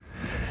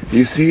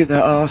You see,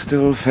 there are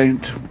still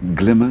faint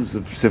glimmers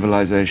of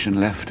civilization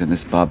left in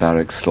this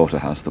barbaric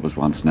slaughterhouse that was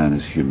once known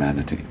as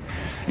humanity.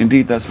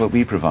 Indeed, that's what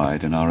we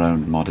provide in our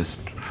own modest,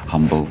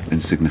 humble,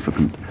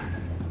 insignificant...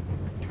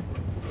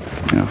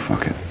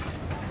 fuck it.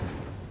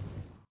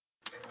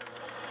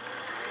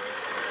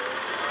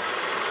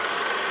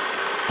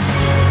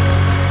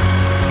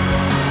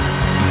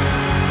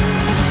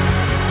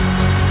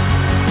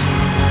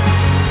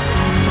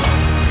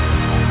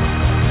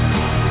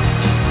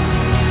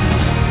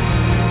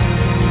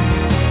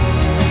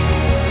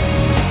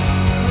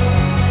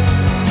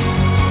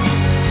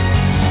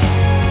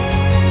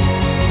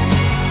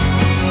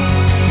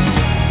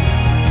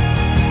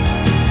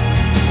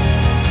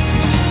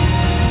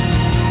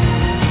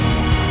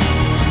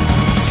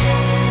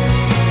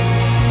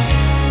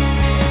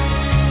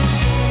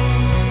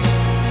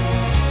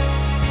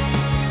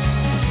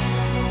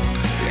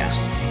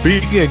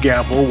 Speaking of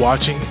gamble,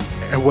 watching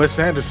Wes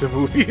Anderson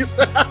movies.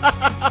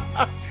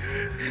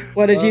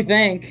 What did you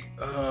think?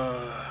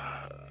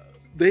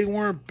 They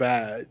weren't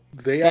bad.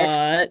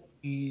 But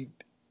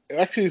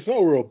Actually, it's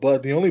no real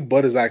but. The only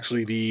but is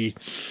actually the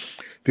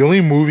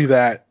only movie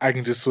that I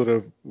can just sort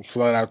of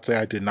flat out say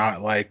I did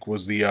not like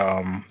was the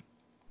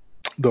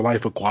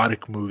Life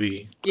Aquatic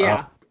movie.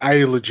 Yeah.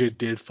 I legit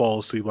did fall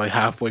asleep like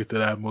halfway through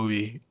that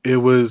movie. It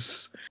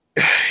was,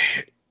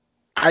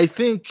 I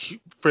think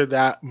for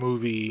that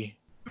movie,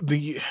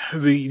 the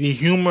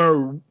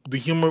humor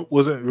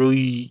wasn't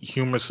really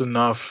humorous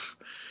enough.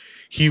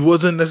 He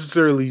wasn't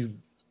necessarily,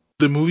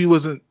 the movie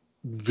wasn't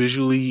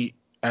visually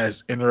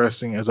as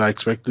interesting as I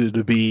expected it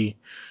to be.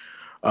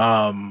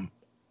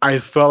 I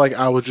felt like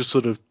I was just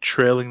sort of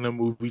trailing the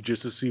movie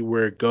just to see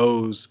where it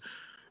goes,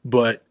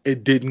 but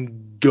it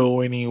didn't go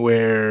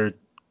anywhere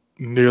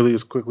nearly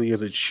as quickly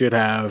as it should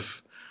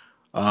have.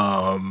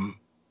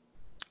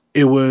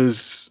 It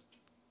was,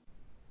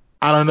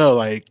 I don't know,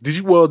 like, did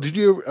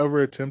you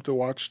ever attempt to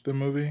watch the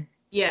movie?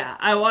 Yeah,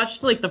 I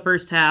watched like the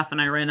first half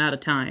and I ran out of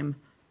time.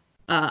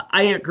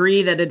 I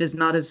agree that it is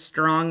not as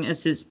strong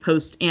as his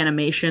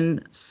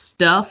post-animation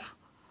stuff.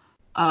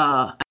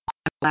 I'll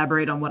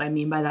elaborate on what I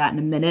mean by that in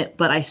a minute,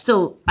 but I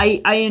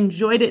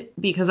enjoyed it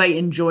because I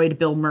enjoyed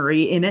Bill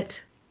Murray in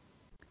it.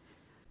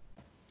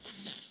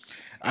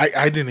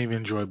 I didn't even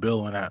enjoy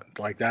Bill in that.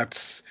 Like,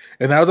 that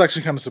was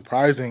actually kind of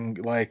surprising.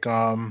 Like,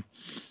 I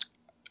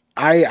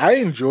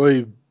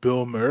enjoy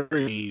Bill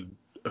Murray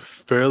a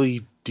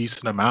fairly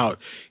decent amount.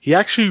 He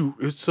actually,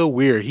 it's so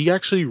weird. He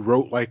actually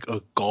wrote like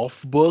a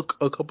golf book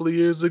a couple of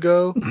years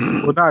ago.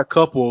 Well, not a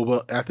couple,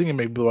 but I think it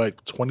may be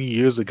like 20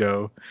 years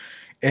ago.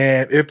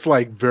 And it's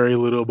like very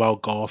little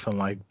about golf and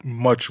like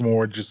much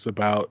more just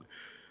about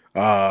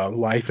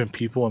life and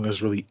people in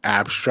this really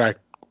abstract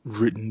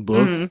written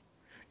book. Mm-hmm.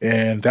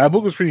 And that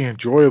book was pretty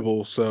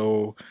enjoyable.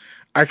 So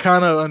I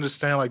kind of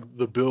understand like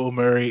the Bill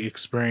Murray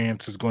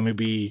experience is going to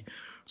be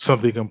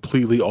something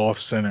completely off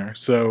center.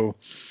 So,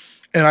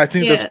 and I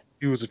think that's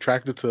he was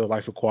attracted to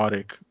Life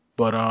Aquatic.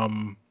 But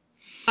I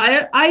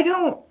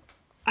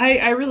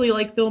really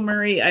like Bill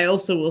Murray. I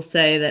also will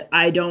say that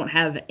I don't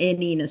have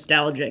any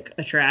nostalgic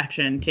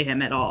attraction to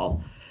him at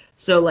all.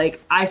 So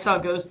like I saw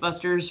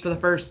Ghostbusters for the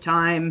first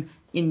time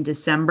in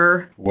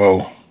December.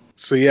 Whoa.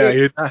 So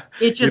yeah,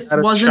 it just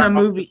wasn't a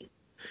movie.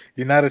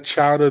 You're not a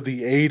child of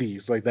the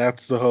 80s. Like,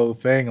 that's the whole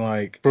thing.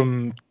 Like,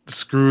 from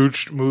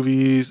Scrooge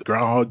movies,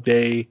 Groundhog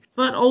Day.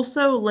 But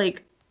also,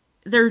 like,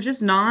 they're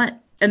just not,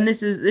 and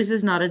this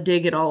is not a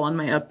dig at all on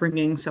my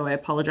upbringing, so I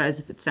apologize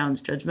if it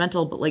sounds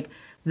judgmental, but, like,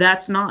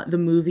 that's not the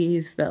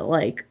movies that,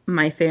 like,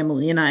 my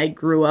family and I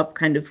grew up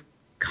kind of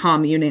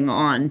communing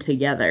on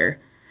together.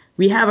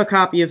 We have a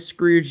copy of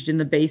Scrooged in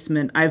the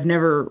basement. I've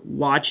never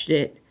watched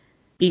it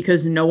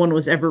because no one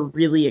was ever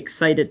really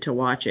excited to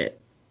watch it.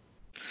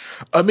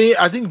 I mean,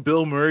 I think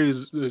Bill Murray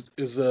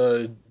is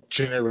a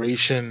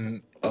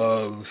generation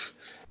of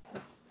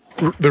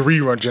the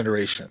rerun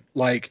generation.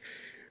 Like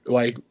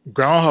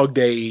Groundhog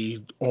Day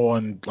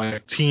on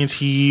like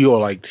TNT or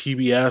like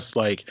TBS,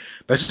 like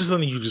that's just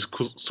something you just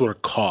sort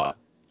of caught.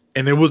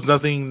 And there was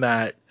nothing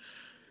that,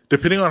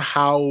 depending on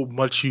how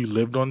much you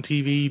lived on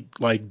TV,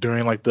 like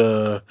during like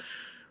the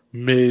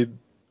mid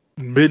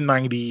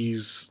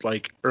 90s,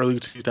 like early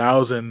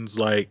 2000s,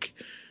 like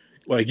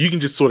you can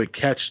just sort of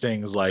catch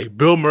things. Like,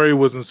 Bill Murray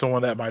wasn't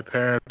someone that my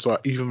parents or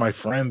even my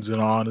friends, in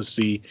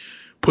honesty,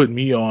 put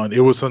me on. It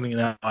was something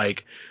that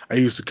like I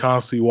used to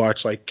constantly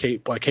watch like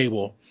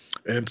cable,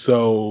 and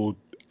so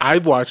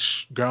I'd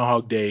watch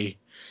Groundhog Day,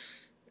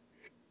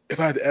 if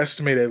I had to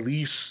estimate, at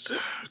least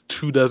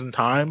 24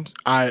 times.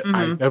 I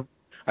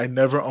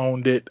never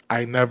owned it.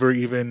 I never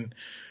even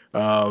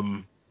I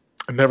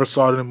never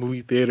saw it in a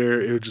movie theater.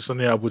 It was just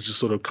something I was just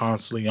sort of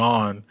constantly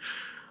on.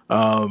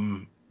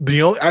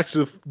 The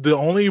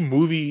only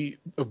movie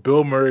of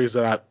Bill Murray's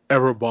that I've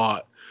ever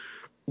bought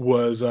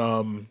was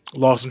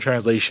Lost in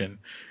Translation,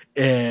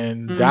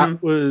 and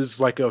that was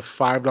like a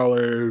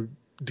 $5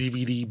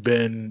 DVD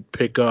bin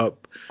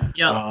pickup.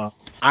 Yep.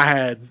 I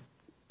had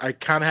I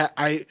kind of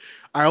I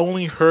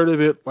only heard of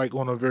it like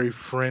on a very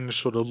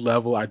fringe sort of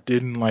level. I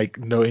didn't like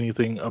know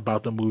anything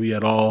about the movie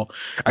at all.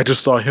 I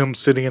just saw him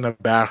sitting in a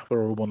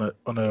bathrobe on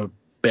a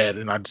bed,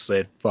 and I just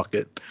said fuck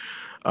it.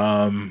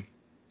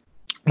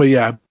 But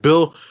yeah,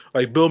 Bill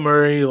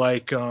Murray,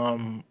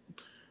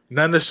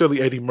 not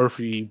necessarily Eddie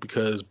Murphy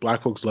because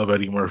black folks love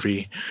Eddie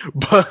Murphy,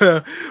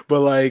 but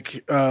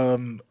like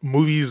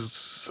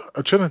movies.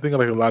 I'm trying to think of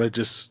like a lot of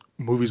just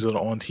movies that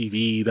are on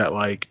TV that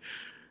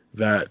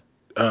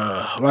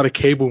a lot of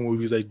cable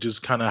movies that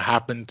just kind of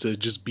happen to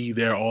just be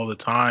there all the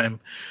time.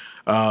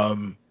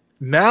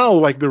 Now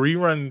like the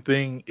rerun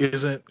thing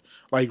isn't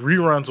like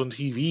reruns on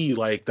TV,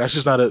 like that's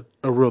just not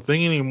a real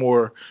thing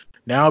anymore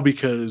now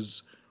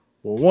because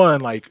well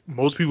one, like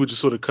most people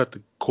just sort of cut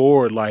the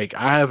cord. Like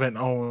I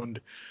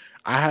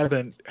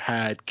haven't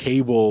had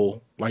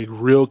cable, like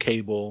real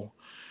cable,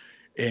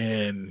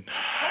 and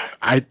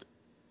I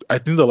I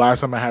think the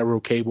last time I had real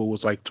cable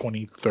was like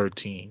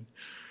 2013.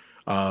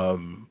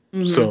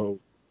 So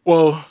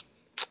well,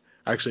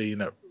 actually,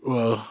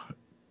 well,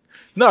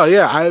 no,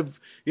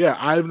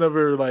 I've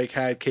never like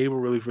had cable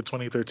really for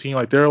 2013.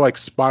 Like there are like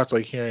spots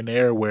like here and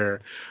there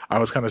where I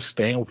was kind of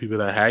staying with people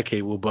that had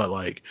cable, but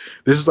like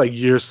this is like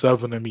year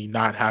 7 of me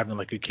not having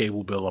like a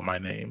cable bill on my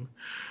name.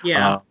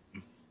 Yeah.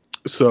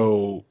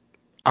 So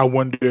I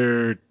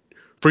wondered,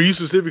 for you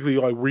specifically,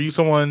 like, were you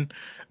someone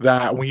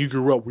that when you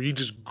grew up, were you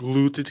just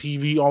glued to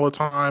TV all the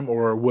time,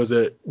 or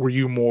were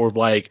you more of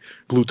like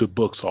glued to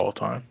books all the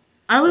time?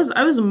 I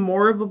was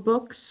more of a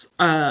books.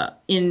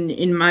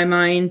 In my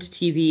mind,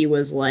 TV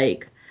was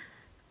like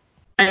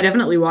I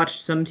definitely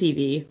watched some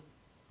TV.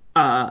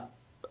 Uh,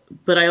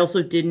 but I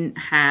also didn't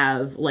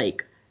have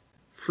like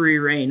free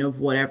reign of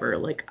whatever.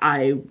 Like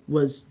I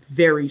was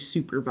very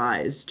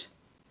supervised.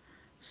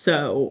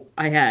 So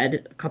I had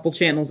a couple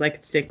channels I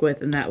could stick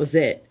with, and that was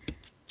it.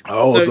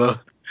 Oh, So so,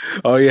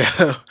 oh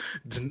yeah,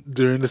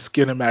 during the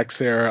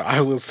Skinamax era,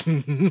 I was,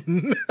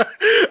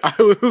 I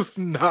was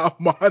not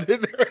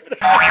monitored.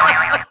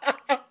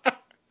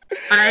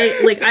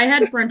 I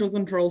had parental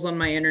controls on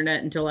my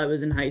internet until I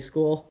was in high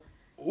school.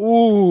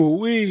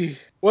 Ooh,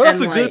 well, that's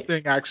And a good like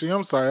thing, actually.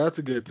 I'm sorry, that's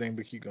a good thing,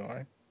 but keep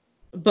going.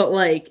 but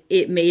like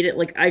it made it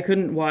like I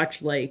couldn't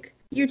watch like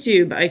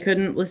YouTube. I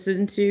couldn't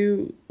listen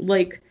to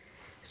like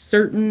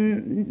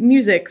certain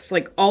musics.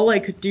 Like all I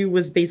could do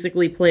was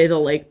basically play the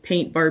like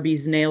Paint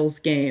Barbie's Nails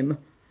game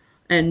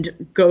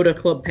and go to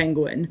Club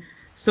Penguin.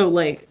 So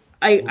like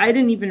I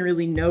didn't even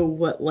really know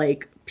what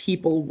like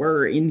people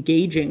were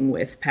engaging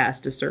with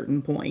past a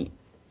certain point.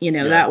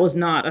 Yeah. That was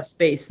not a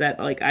space that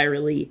like I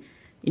really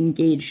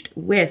engaged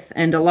with.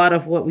 And a lot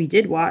of what we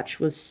did watch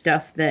was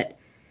stuff that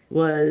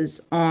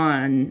was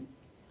on,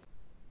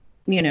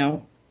 you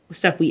know,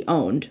 stuff we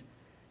owned.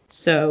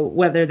 So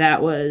whether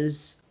that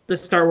was the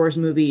Star Wars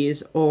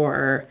movies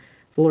or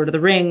the Lord of the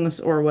Rings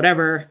or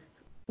whatever,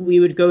 we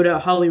would go to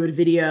Hollywood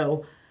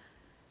Video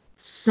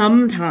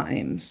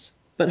sometimes.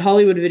 But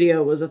Hollywood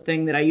Video was a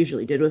thing that I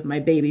usually did with my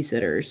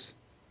babysitters,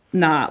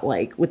 not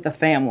like with the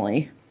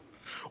family.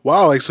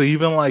 Wow, like so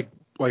even like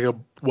a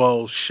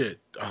well shit.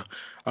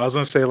 I was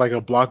gonna say like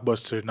a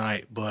Blockbuster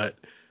night, but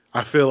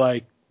I feel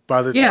like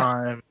by the Yeah,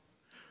 time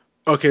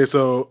okay,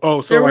 so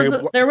there like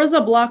was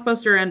a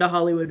Blockbuster and a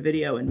Hollywood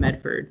Video in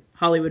Medford.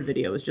 Hollywood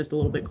Video was just a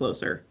little bit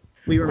closer.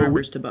 We were but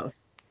members to both.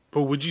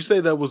 but would you say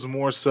that was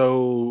more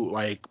so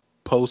like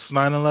post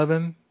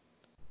 9/11?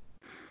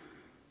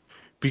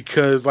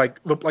 Because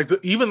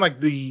even like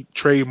the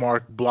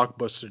trademark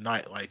Blockbuster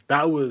night, like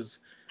that was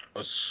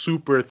a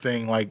super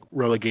thing like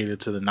relegated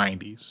to the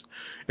 90s.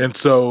 And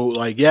so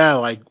like yeah,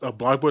 like a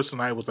Blockbuster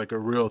night was like a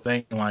real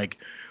thing. Like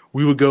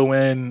we would go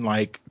in,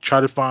 like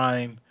try to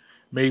find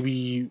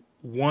maybe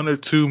one or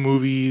two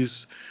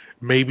movies,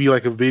 maybe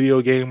like a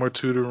video game or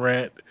two to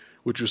rent,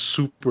 which was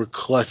super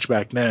clutch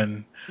back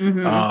then.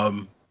 Hmm.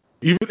 Um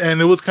Even,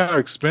 and it was kind of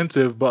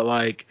expensive, but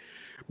like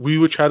we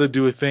would try to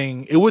do a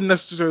thing. It wouldn't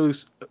necessarily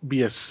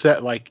be a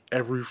set like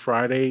every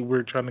Friday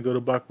we're trying to go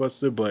to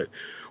Blockbuster, but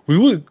we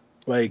would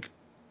like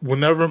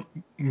whenever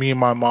me and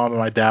my mom and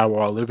my dad were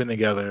all living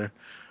together,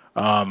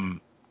 um,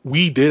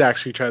 we did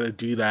actually try to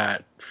do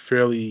that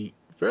fairly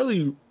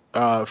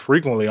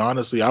frequently.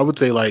 Honestly, I would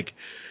say like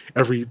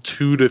every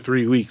 2 to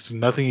 3 weeks,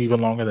 nothing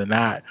even longer than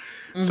that.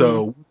 Hmm.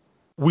 So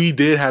we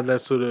did have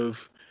that sort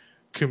of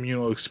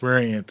communal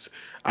experience.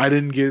 I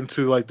didn't get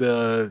into like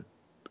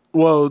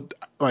well,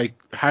 like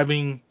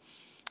having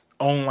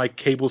own like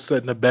cable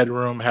set in the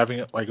bedroom, having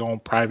it like on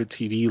private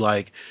TV,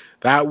 like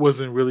that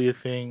wasn't really a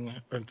thing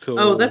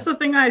Oh, that's until the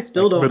thing I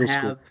still like don't middle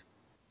school. have.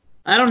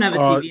 I don't have a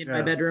TV in my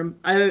Yeah, bedroom.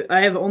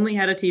 I have only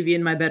had a TV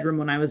in my bedroom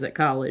when I was at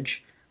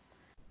college.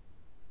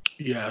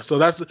 yeah. So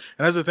that's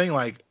the thing.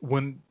 Like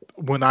when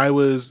I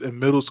was in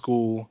middle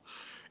school,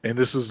 and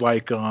this is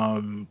like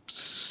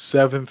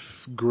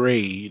 7th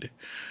grade.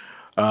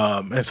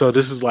 And so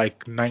this is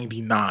like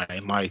 99.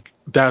 Like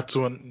that's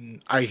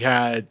when I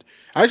had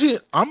actually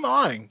I'm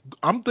lying.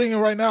 I'm thinking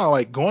right now,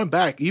 like going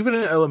back, even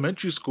in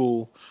elementary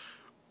school,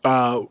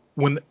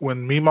 when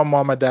me and my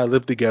mom and dad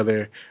lived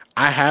together,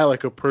 I had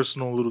like a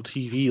personal little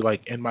TV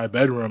like in my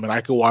bedroom, and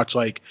I could watch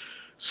like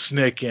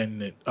Snick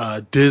and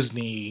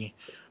Disney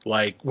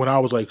like when I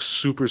was like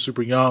super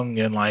super young,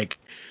 and like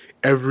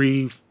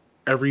every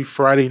every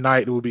Friday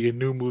night it would be a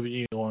new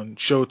movie on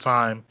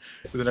Showtime,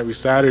 and then every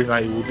Saturday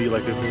night it would be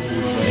like a new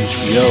movie on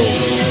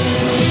HBO.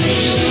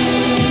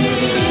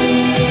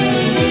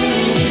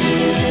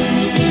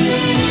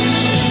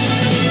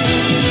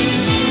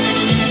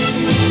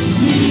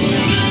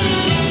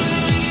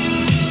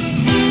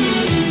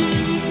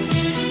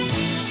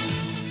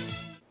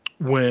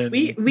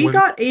 We When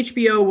got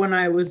HBO when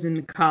I was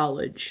in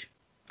college.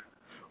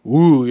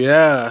 ooh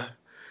yeah.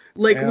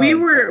 Like Yeah, like,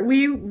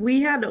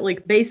 we had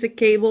like basic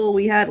cable,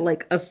 we had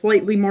like a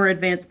slightly more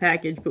advanced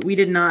package, but we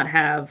did not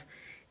have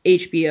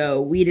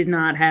HBO. We did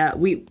not have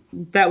we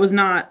that was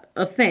not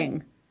a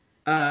thing.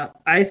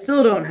 I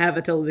still don't have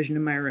a television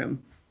in my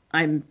room.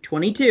 I'm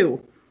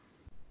 22.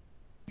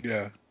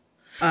 yeah.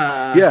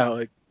 Uh, Yeah,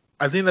 like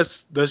I think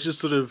that's just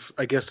sort of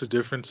I guess the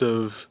difference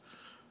of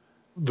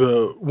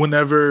the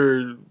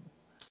whenever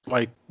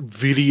like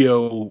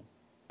video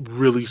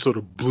really sort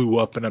of blew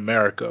up in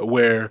America,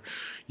 where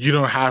you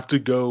don't have to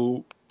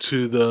go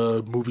to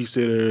the movie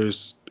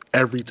theaters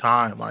every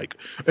time, like,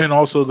 and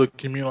also the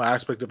communal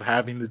aspect of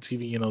having the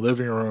TV in a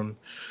living room,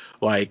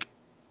 like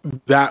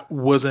that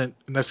wasn't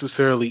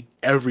necessarily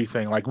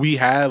everything. Like we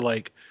had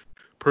like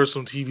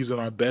personal TVs in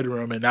our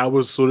bedroom, and that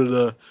was sort of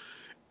the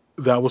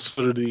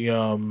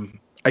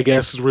I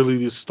guess really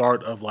the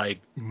start of like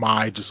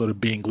my just sort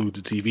of being glued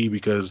to TV,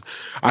 because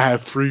I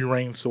had free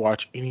reign to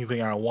watch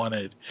anything I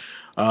wanted.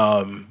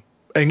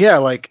 And yeah,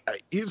 like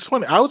it's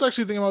funny. I was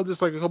actually thinking about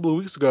this like a couple of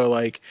weeks ago.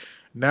 Like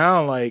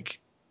now, like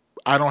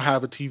I don't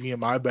have a TV in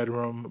my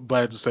bedroom,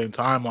 but at the same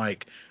time,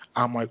 like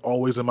I'm like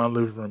always in my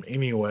living room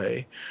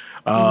anyway.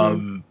 mhm.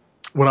 Um,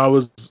 when I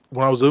was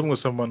living with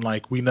someone,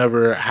 like we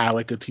never had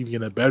like a TV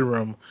in the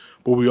bedroom,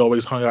 but we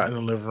always hung out in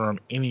the living room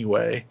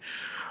anyway.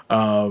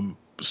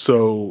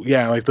 So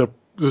yeah, like the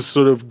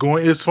sort of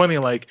going, it's funny,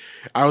 like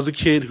I was a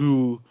kid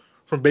who,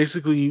 from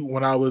basically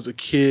when I was a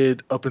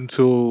kid up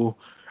until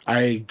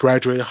I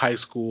graduated high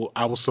school,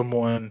 I was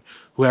someone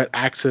who had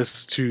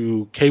access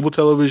to cable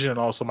television and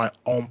also my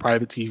own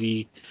private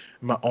TV,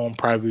 my own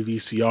private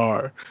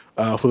VCR,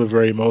 for the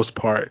very most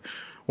part.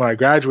 When I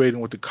graduated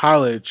and went to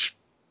college,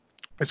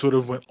 it sort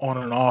of went on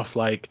and off.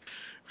 Like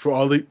for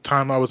all the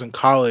time I was in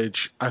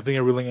college, I think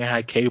I really only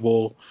had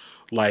cable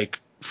like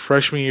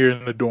freshman year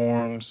in the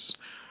dorms,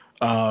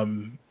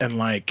 and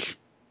like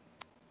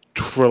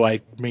for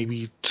like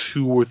maybe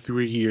 2 or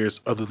 3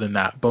 years other than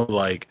that. But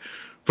like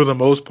for the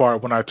most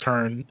part, when I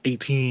turned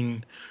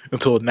 18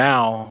 until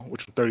now,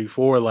 which I'm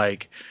 34,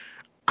 like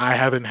I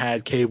haven't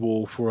had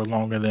cable for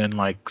longer than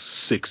like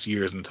 6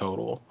 years in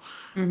total.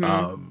 Mhm.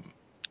 Um,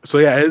 so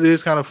yeah, it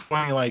is kind of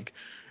funny, like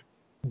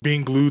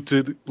being glued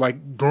to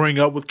like growing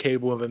up with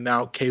cable and then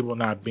now cable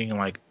not being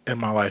like in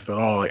my life at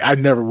all. Like I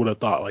never would have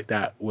thought like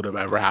that would have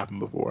ever happened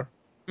before.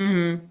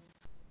 Mhm.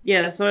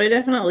 Yeah, so I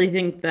definitely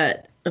think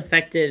that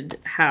affected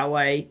how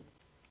I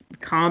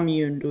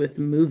communed with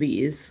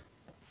movies.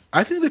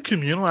 I think the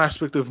communal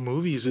aspect of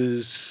movies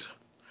is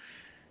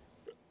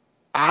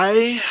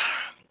I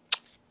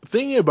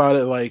thinking about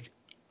it, like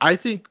I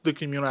think the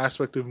communal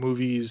aspect of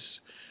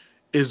movies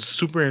is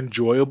super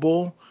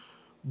enjoyable,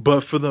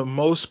 but for the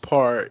most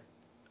part,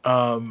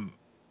 um,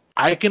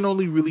 I can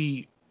only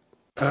really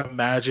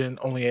imagine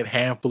only a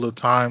handful of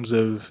times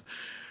of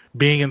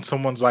being in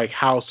someone's like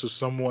house or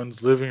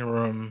someone's living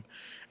room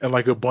and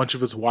like a bunch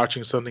of us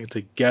watching something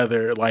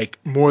together, like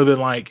more than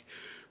like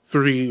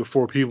 3 or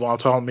 4 people. I'm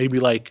talking maybe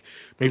like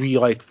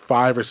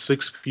 5 or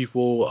 6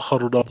 people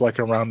huddled up like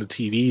around the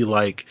TV,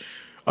 like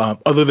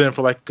other than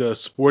for like a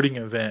sporting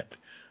event.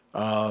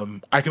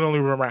 I can only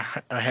remember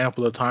a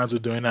handful of times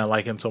of doing that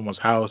like in someone's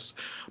house.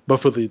 But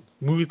for the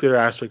movie theater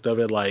aspect of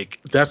it, like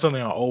that's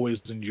something I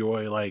always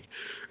enjoy, like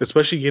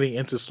especially getting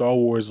into Star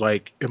Wars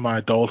like in my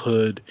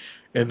adulthood,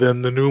 and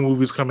then the new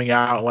movies coming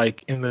out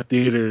like in the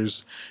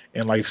theaters,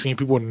 and like seeing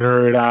people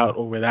nerd out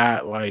over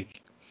that,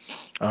 like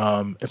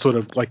and sort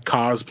of like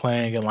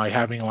cosplaying and like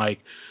having like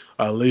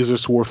laser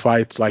sword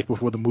fights like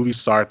before the movie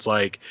starts,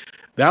 like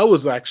that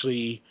was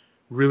actually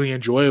really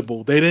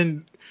enjoyable.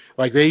 They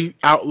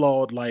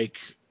outlawed like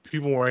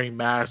people wearing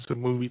masks in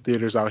movie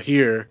theaters out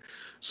here,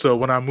 so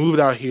when I moved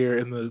out here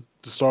and the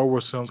Star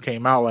Wars films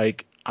came out,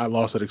 like I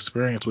lost that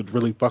experience, which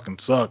really fucking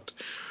sucked.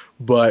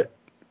 But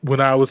when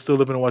I was still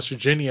living in West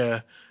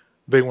Virginia,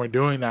 they weren't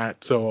doing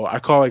that. So I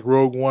call like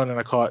Rogue One and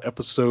I call it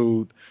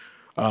Episode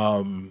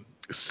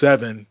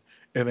 7,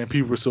 and then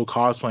people were still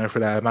cosplaying for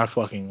that, and I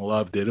fucking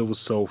loved it. It was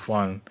so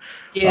fun.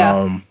 Yeah,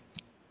 Um,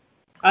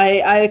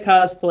 I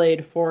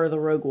cosplayed for the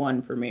Rogue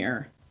One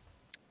premiere.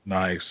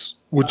 nice.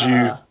 Would you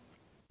Uh,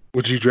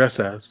 would you dress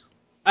as?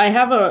 I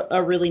have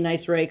a really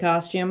nice Rey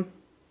costume.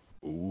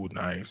 Ooh,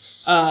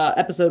 nice.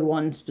 Episode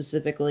 1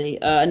 specifically,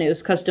 and it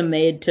was custom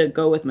made to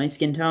go with my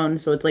skin tone,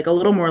 so it's like a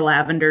little more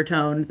lavender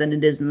toned than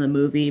it is in the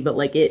movie, but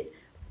like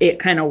it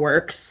kind of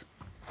works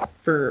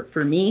for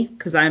me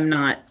because I'm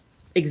not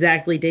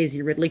exactly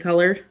Daisy Ridley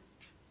colored.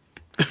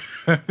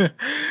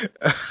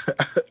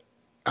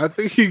 I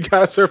think you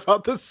guys are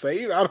about the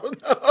same. I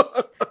don't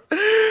know.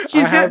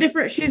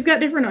 She's got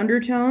different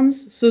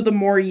undertones, so the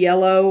more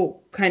yellow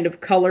kind of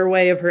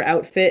colorway of her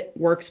outfit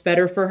works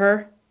better for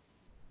her.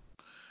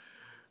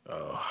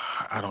 Oh,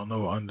 I don't know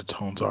what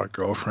undertones are,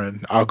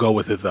 girlfriend. I'll go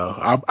with it though.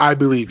 I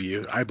believe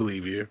you. I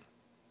believe you.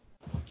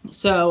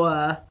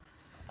 So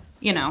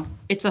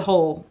it's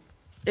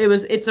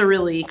a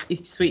really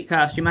sweet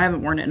costume. I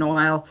haven't worn it in a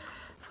while,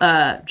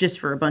 just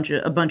for a bunch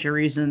of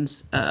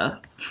reasons,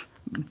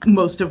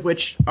 most of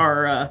which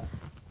are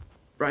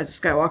Rise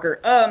of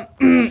Skywalker.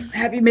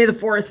 Happy May the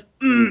 4th.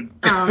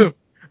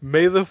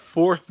 May the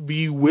 4th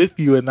be with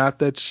you and not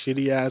that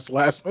shitty ass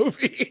last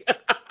movie.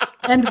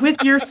 And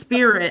with your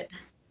spirit.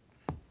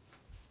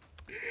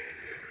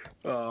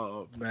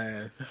 Oh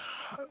man.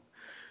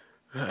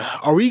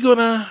 Are we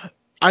gonna?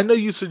 I know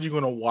you said you're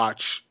gonna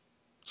watch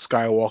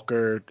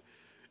Skywalker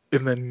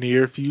in the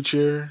near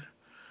future.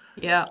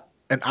 Yeah.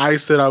 And I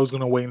said I was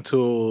gonna wait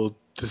until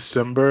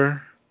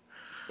December.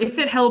 If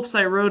it helps,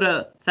 I wrote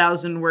a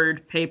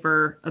 1,000-word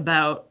paper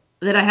about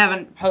that I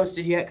haven't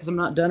posted yet because I'm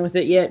not done with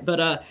it yet,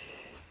 but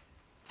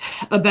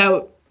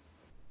about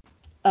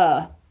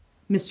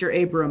Mr.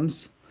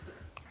 Abrams.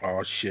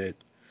 Oh shit.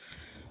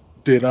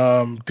 Did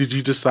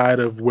you decide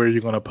of where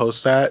you're gonna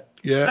post that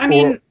yet? I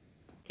mean,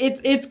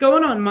 it's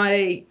going on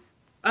my.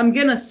 I'm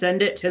gonna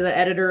send it to the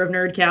editor of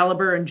Nerd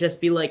Caliber and just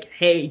be like,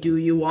 hey, do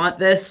you want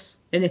this?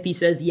 And if he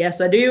says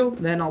yes, I do,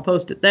 then I'll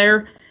post it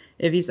there.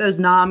 If he says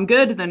nah, I'm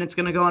good, then it's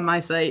gonna go on my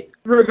site.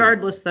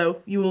 Regardless,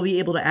 though, you will be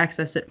able to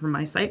access it from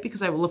my site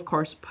because I will, of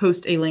course,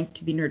 post a link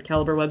to the Nerd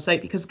Caliber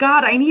website because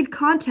God, I need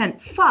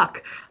content.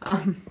 Fuck.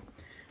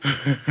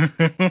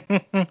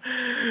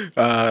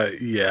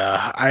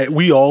 Yeah,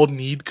 we all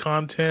need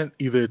content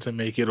either to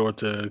make it or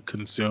to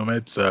consume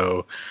it,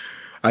 so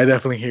I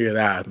definitely hear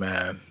that,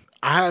 man.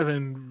 I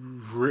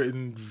haven't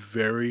written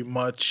very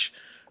much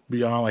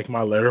beyond like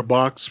my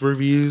Letterboxd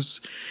reviews,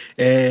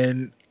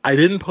 and I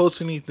didn't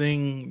post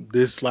anything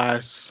this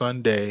last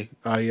Sunday,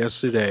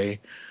 yesterday,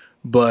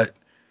 but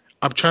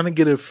I'm trying to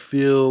get a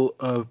feel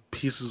of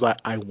pieces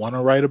I want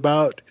to write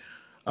about.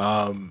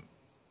 Um,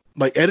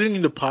 like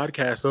editing the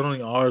podcast, not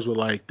only ours, but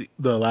like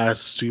the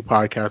last two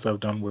podcasts I've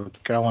done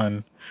with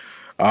Kellen.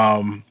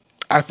 Um,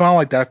 I found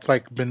like that's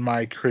like been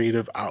my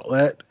creative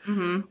outlet,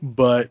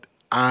 but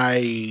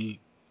I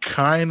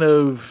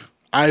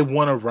I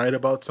want to write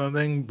about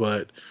something,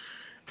 but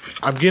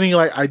I'm getting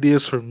like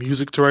ideas for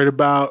music to write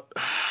about.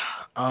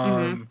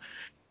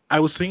 I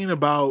was thinking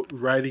about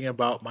writing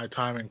about my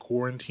time in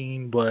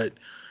quarantine, but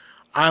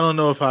I don't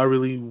know if I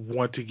really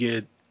want to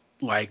get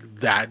like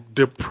that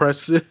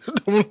depressive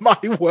on my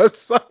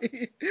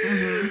website.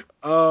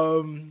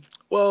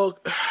 Well,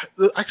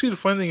 actually, the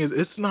funny thing is,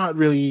 it's not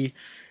really,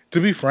 to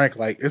be frank,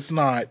 like it's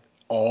not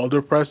all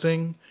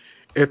depressing.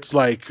 It's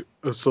like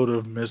a sort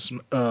of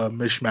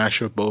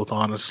mishmash of both,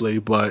 honestly.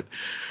 But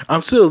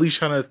I'm still at least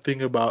trying to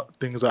think about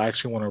things I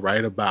actually want to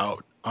write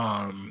about.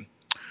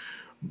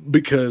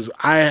 Because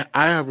I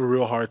have a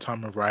real hard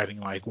time of writing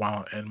like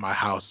while in my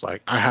house.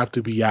 Like I have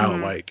to be out.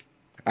 Like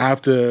I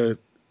have to.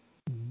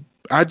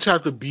 I just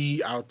have to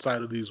be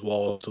outside of these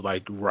walls to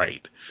like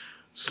write.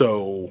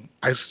 So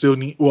I still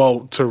need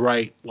to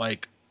write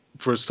like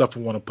for stuff I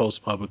want to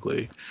post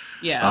publicly.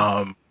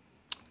 Yeah.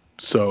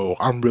 So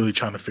I'm really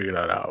trying to figure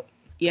that out.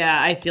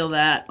 Yeah, I feel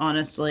that,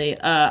 honestly.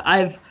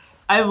 I've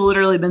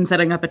literally been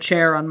setting up a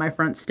chair on my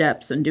front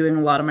steps and doing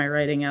a lot of my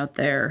writing out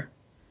there.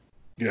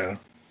 Yeah.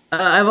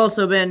 I've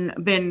also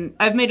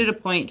I've made it a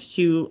point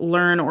to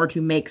learn or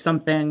to make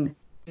something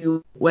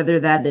new, whether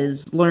that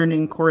is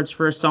learning chords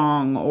for a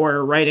song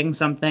or writing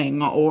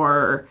something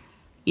or,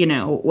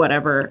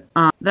 whatever.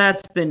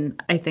 That's been,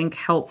 I think,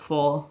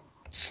 helpful.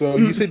 So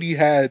you said you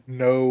had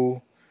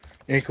no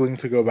inkling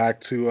to go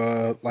back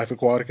to Life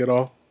Aquatic at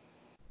all?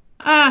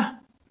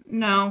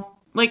 No.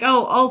 Like,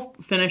 I'll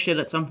finish it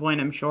at some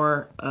point, I'm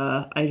sure.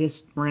 I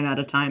just ran out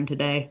of time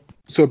today.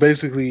 So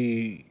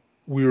basically,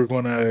 we were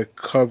going to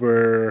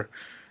cover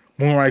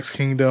Moonrise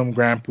Kingdom,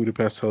 Grand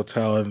Budapest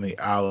Hotel, and the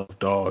Isle of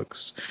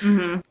Dogs.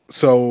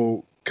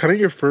 So, kind of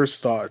your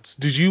first thoughts.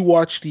 Did you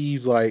watch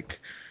these like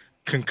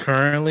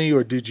concurrently,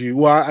 or did you?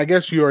 Well, I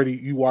guess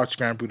you watched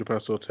Grand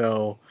Budapest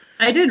Hotel.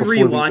 I did before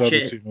rewatch these other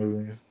it. Two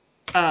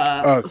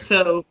movies.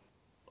 So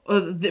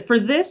for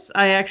this,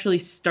 I actually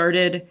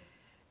started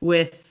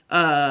with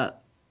Isle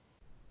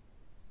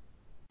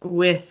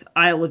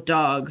of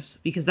Dogs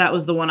because that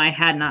was the one I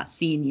had not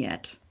seen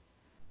yet.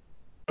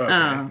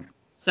 Okay.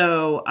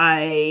 So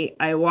I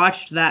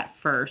watched that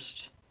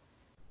first,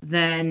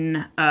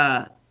 then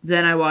I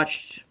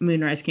watched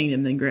Moonrise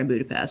Kingdom, then Grand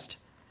Budapest.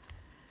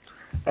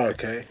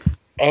 Okay.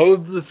 All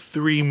of the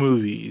three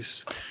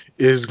movies,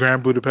 is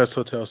Grand Budapest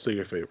Hotel still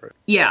your favorite?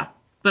 Yeah,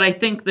 but I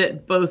think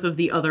that both of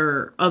the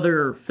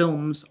other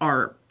films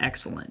are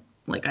excellent.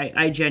 Like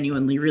I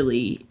genuinely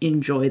really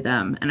enjoy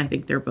them, and I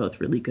think they're both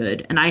really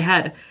good. And I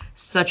had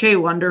such a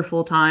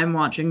wonderful time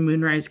watching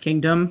Moonrise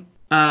Kingdom.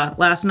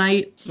 last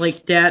night.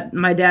 Like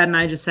my dad and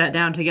I just sat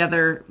down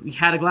together, we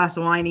had a glass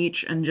of wine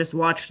each, and just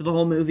watched the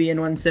whole movie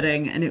in one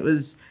sitting, and it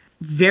was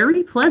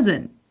very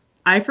pleasant.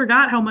 I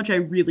forgot how much I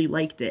really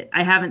liked it.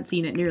 I haven't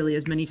seen it nearly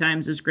as many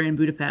times as Grand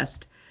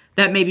Budapest.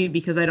 That may be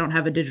because I don't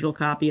have a digital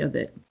copy of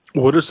it.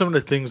 What are some of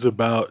the things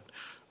about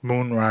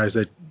Moonrise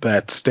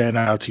that stand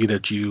out to you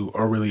that you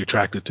are really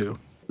attracted to?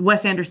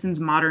 Wes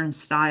Anderson's modern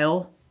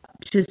style,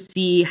 to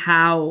see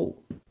how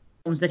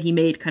films that he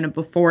made kind of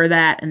before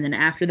that and then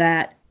after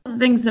that. One of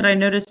the things that I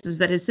noticed is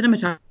that his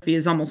cinematography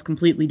is almost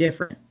completely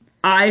different.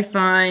 I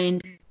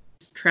find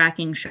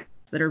tracking shots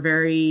that are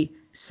very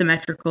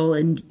symmetrical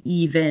and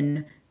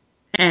even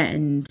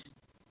and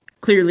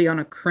clearly on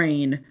a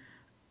crane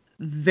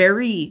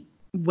very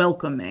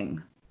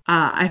welcoming.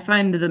 I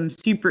find them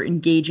super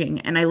engaging,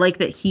 and I like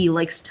that he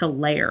likes to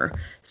layer.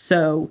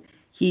 So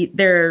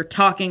they're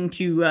talking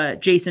to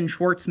Jason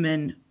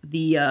Schwartzman,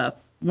 the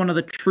one of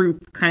the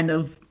troop kind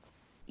of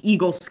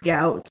Eagle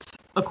Scout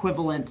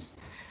equivalents,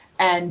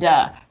 and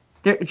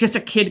just a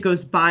kid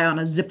goes by on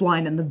a zip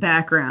line in the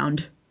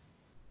background,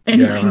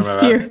 and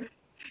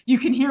you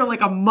can hear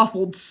like a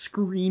muffled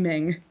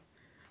screaming,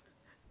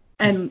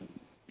 and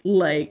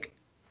like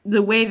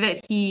the way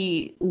that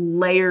he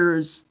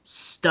layers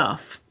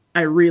stuff,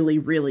 I really,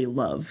 really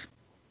love.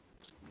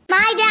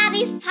 My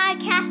daddy's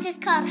podcast is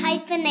called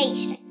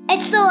Hyphenation.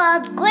 It's the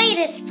world's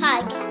greatest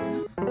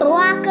podcast.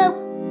 Barack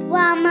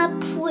Obama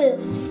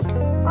approved.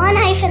 On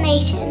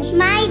Hyphenation,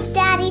 my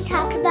daddy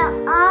talks about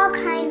all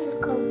kinds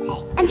of cool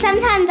things. And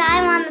sometimes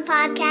I'm on the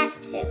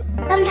podcast too.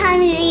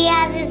 Sometimes he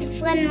has his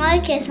friend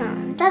Marcus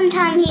on.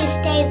 Sometimes he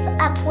stays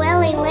up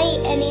really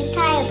late and he's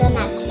tired the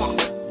next day.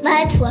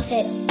 But it's worth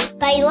it.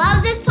 But he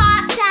loves this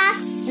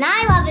podcast and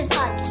I love his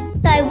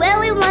podcast. So I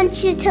really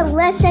want you to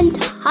listen to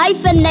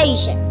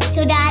Hyphenation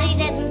so Daddy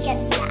doesn't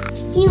get sad.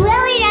 He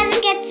really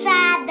doesn't get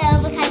sad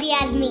though because he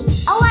has me.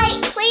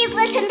 Alright, please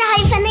listen to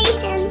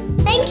Hyphenation.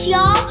 Thanks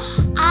y'all.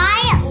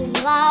 I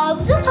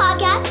love the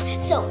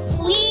podcast, so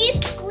please,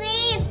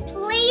 please,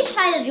 please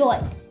try to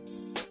join.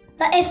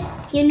 But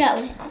if you know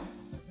him.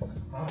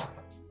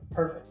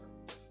 Perfect.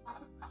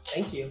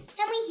 Thank you.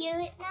 Can we hear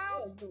it now?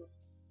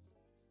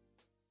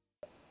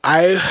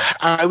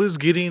 I was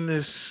getting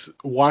this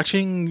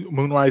watching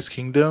Moonrise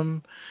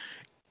Kingdom.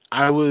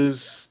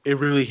 It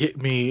really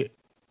hit me,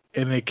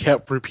 and it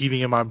kept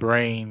repeating in my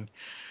brain.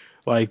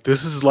 Like,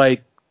 this is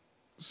like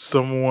this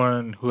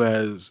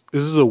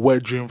is a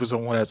wet dream for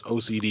someone who has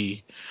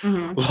OCD.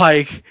 Mm-hmm.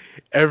 Like,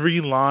 every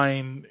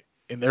line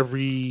and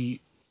every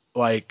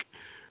like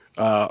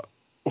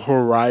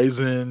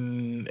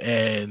horizon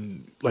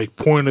and like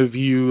point of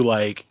view,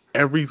 like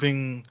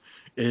everything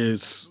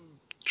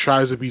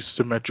tries to be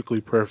symmetrically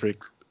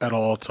perfect at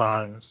all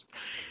times.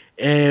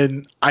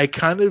 And I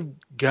kind of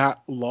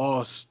got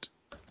lost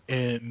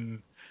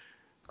in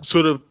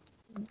sort of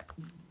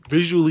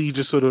visually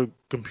just sort of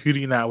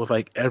computing that with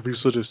like every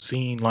sort of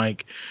scene,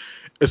 like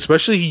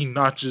especially he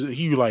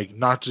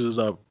notches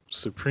up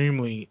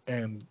supremely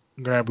in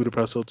Grand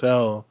Budapest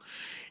Hotel.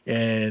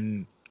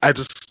 And I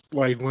just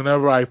like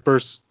whenever I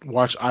first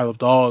watched Isle of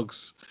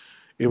Dogs,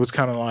 it was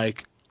kind of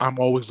like I'm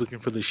always looking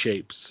for the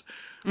shapes,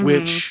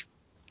 which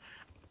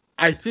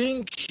I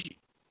think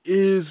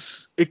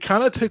it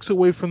kind of takes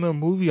away from the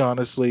movie,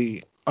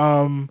 honestly,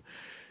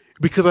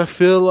 because I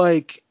feel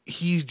like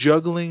he's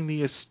juggling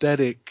the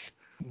aesthetic,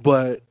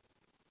 but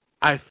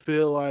I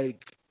feel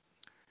like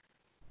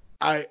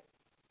I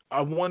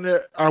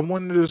wonder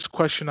this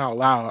question out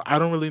loud. I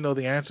don't really know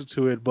the answer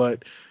to it,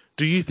 but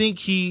do you think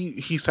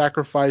he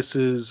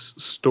sacrifices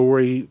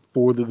story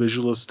for the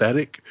visual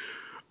aesthetic?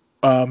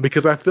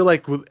 Because I feel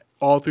like with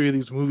all three of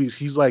these movies,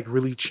 he's like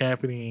really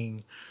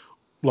championing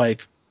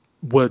like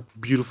what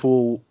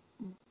beautiful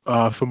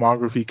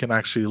filmography can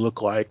actually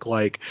look like.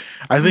 Like,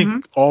 I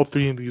think all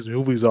three of these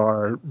movies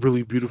are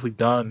really beautifully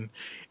done,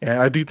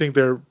 and I do think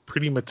they're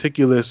pretty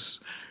meticulous.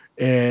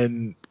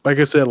 And like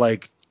I said,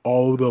 like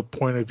all of the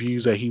point of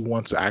views that he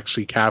wants to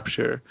actually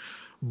capture.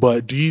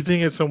 But do you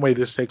think in some way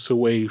this takes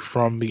away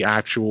from the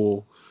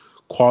actual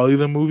quality of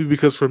the movie?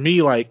 Because for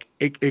me, like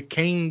it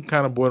came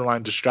kind of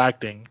borderline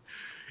distracting,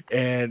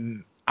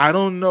 and I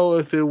don't know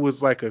if it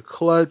was like a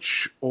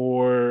clutch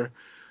or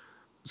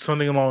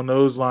something along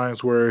those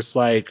lines where it's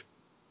like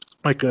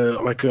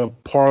a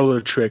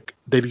parlor trick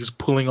that he's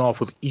pulling off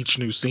with each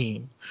new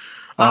scene.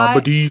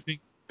 But do you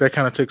think that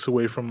kind of takes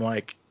away from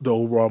like the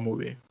overall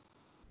movie?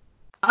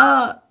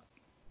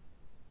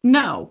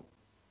 No,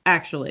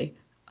 actually.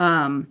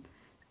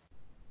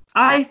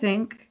 I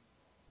think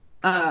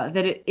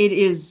that it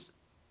is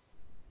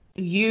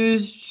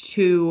used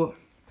to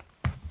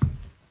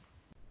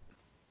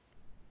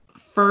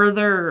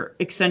further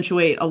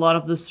accentuate a lot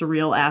of the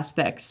surreal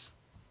aspects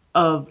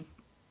of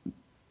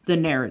the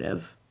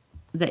narrative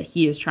that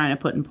he is trying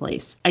to put in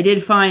place. I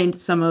did find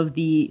some of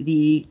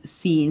the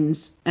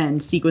scenes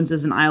and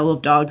sequences in Isle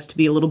of Dogs to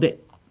be a little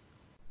bit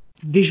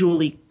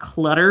visually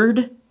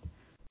cluttered,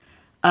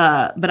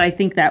 but I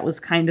think that was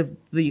kind of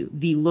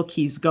the look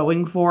he's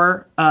going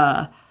for.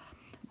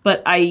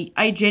 But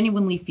I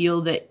genuinely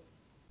feel that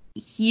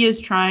he is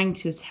trying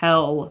to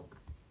tell,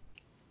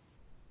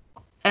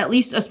 at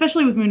least,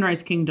 especially with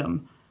Moonrise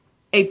Kingdom,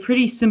 a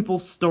pretty simple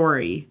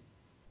story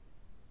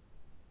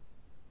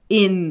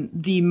in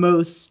the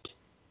most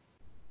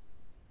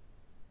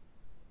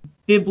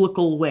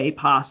biblical way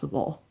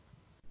possible.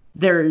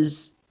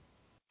 There's,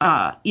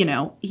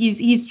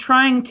 he's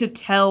trying to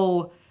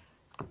tell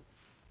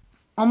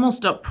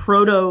almost a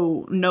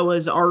proto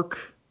Noah's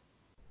Ark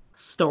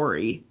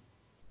story.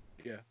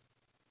 Yeah.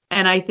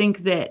 And I think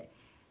that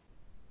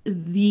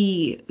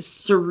the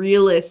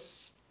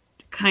surrealist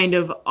kind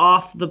of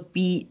off the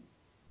beat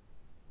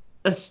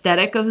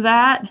aesthetic of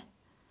that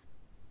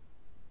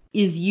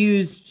is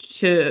used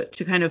to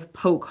kind of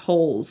poke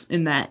holes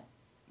in that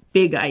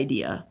big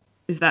idea,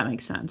 if that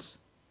makes sense.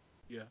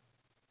 Yeah.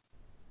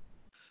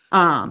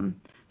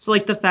 So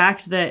like the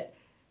fact that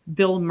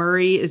Bill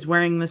Murray is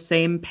wearing the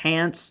same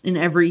pants in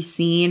every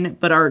scene,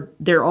 but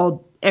they're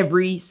all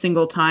every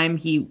single time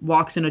he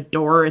walks in a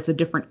door, it's a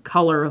different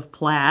color of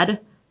plaid,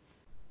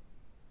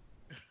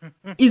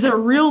 is a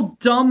real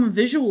dumb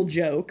visual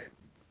joke.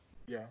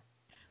 Yeah.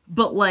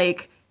 But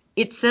like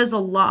it says a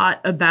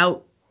lot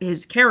about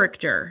his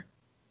character,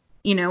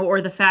 or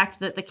the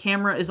fact that the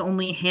camera is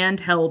only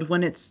handheld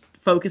when it's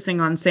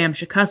focusing on Sam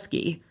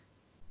Shakusky.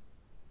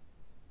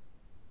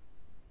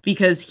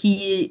 Because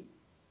he,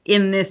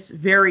 in this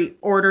very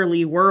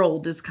orderly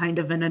world, is kind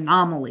of an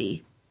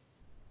anomaly.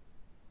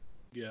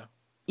 Yeah.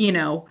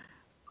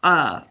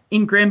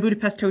 In Grand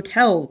Budapest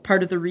Hotel,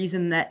 part of the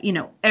reason that,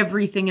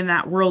 everything in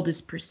that world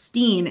is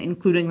pristine,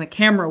 including the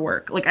camera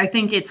work. Like, I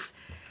think it's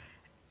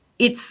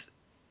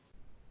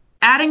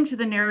adding to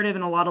the narrative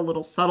in a lot of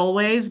little subtle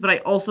ways, but I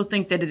also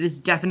think that it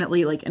is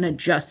definitely, like, an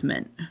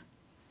adjustment.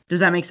 Does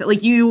that make sense?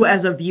 Like, you,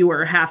 as a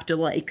viewer, have to,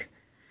 like,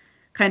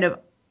 kind of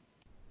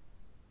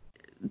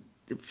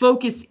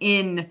focus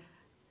in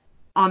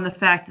on the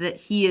fact that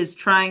he is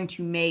trying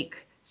to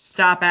make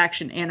stop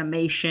action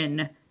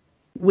animation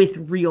with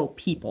real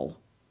people.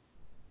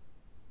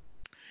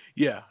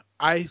 Yeah,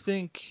 I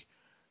think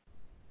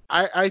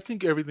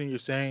everything you're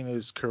saying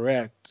is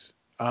correct.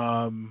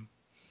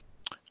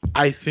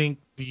 I think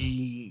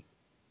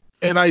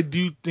and I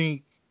do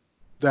think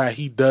that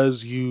he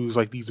does use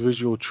like these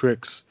visual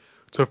tricks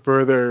to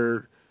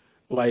further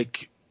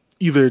like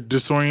either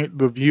disorient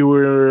the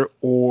viewer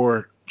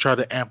or try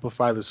to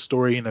amplify the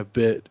story in a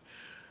bit.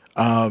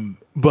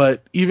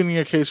 But even in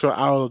your case for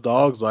Isle of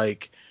Dogs,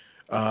 like,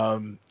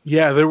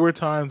 there were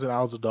times in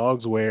Isle of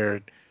Dogs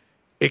where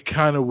it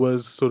kind of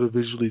was sort of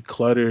visually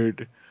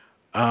cluttered,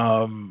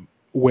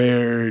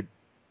 where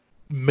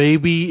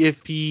maybe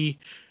if he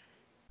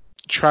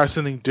tried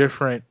something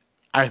different,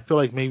 I feel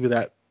like maybe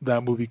that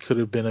movie could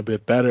have been a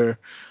bit better.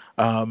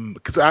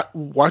 Because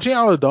watching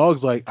Isle of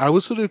Dogs, like, I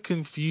was sort of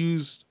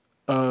confused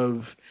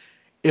of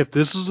if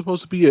this was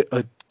supposed to be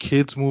a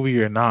kids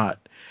movie or not.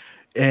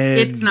 And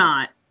it's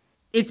not.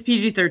 It's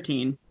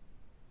PG-13.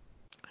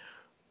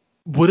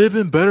 Would have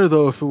been better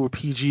though if it were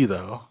PG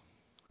though.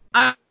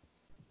 I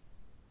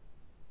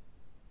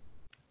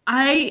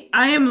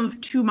am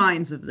of two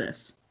minds of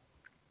this.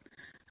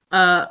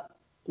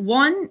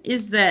 One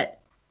is that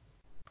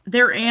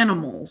they're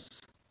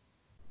animals.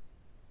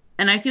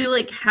 And I feel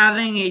like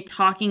having a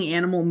talking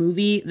animal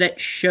movie that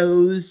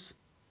shows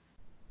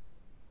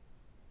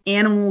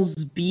animals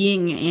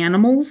being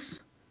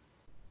animals,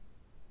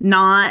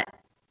 not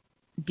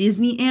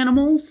Disney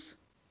animals,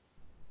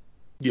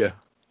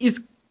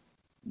 is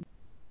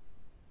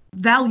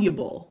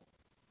valuable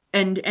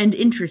and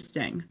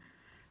interesting.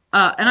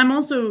 And I'm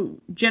also,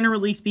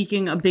 generally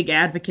speaking, a big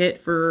advocate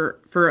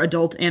for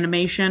adult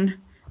animation.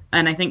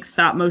 And I think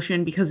stop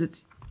motion, because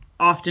it's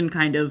often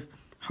kind of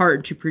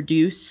hard to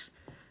produce,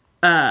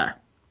 does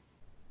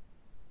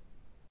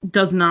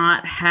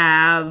not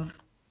have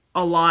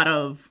a lot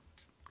of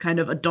kind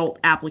of adult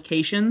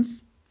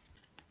applications.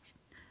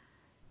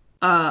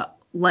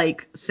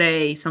 Like,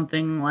 say,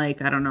 something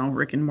like, I don't know,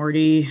 Rick and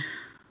Morty.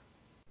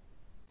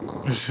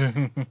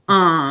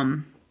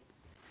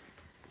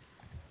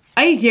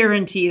 I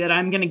guarantee that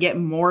I'm going to get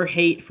more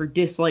hate for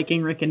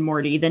disliking Rick and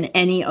Morty than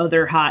any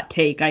other hot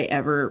take I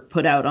ever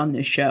put out on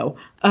this show.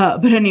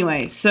 But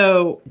anyway,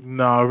 so...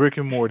 No, Rick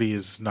and Morty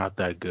is not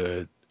that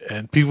good.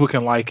 And people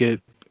can like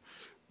it.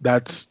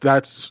 That's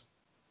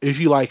if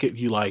you like it,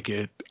 you like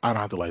it. I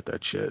don't have to like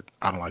that shit.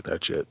 I don't like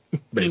that shit,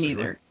 basically.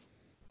 Me neither.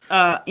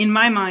 In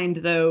my mind,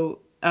 though,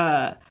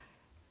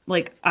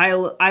 like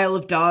Isle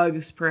of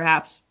Dogs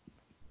perhaps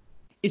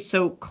is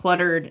so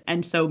cluttered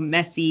and so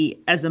messy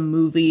as a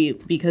movie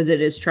because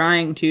it is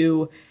trying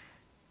to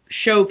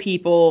show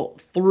people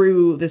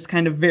through this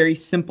kind of very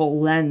simple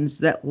lens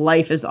that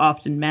life is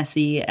often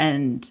messy,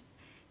 and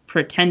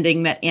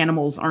pretending that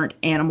animals aren't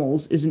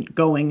animals isn't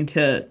going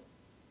to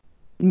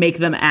make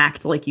them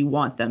act like you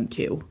want them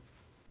to.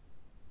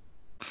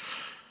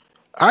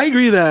 I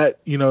agree that,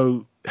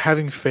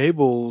 having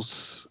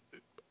fables,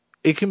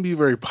 it can be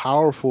very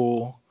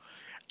powerful.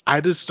 I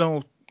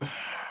don't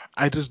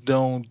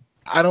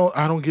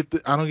get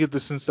the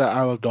sense that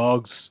Isle of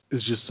Dogs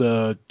is just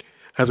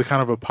has a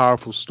kind of a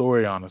powerful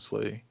story,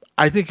 honestly.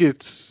 I think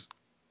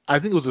I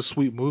think it was a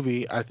sweet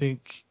movie. I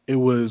think it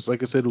was,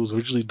 like I said, it was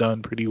originally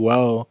done pretty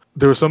well.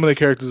 There were some of the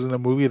characters in the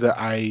movie that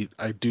I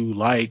do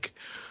like,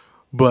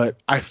 but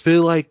I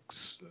feel like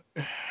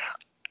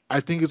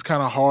I think it's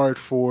kind of hard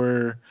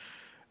for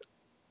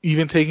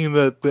even taking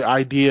the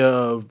idea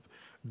of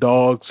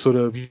dogs sort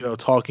of,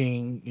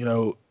 talking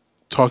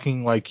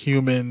like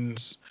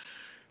humans,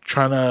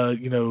 trying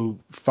to,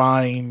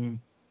 find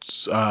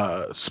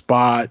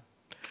Spot,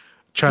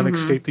 trying to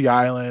escape the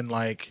island.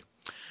 Like,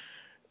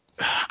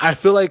 I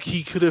feel like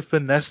he could have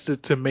finessed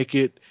it to make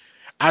it.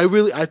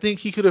 I think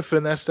he could have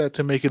finessed that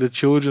to make it a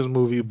children's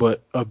movie,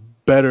 but a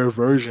better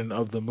version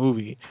of the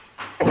movie.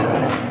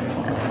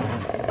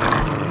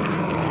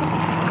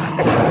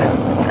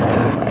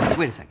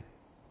 Wait a second.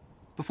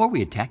 Before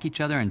we attack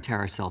each other and tear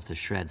ourselves to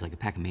shreds like a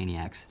pack of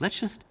maniacs, let's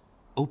just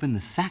open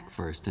the sack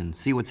first and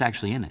see what's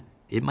actually in it.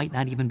 It might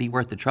not even be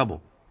worth the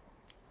trouble.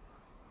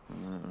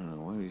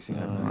 What do you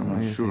think?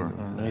 I'm not sure.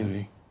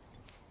 Maybe.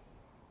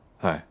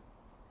 Hi.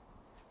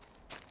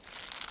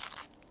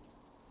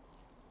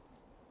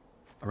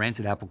 A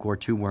rancid apple core,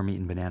 2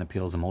 worm-eaten banana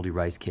peels, a moldy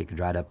rice cake, a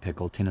dried-up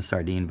pickle, tin of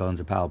sardine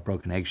bones, a pile of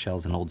broken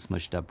eggshells, an old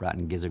smushed-up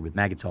rotten gizzard with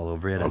maggots all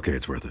over it. Okay,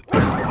 it's worth it.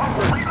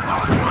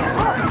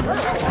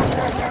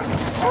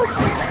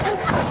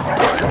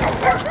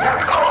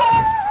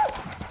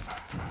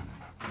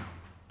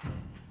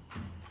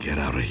 Get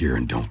out of here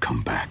and don't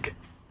come back.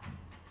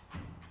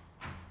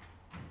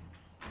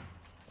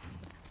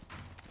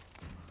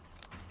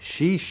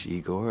 Sheesh,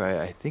 Igor,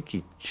 I think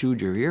he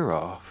chewed your ear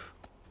off.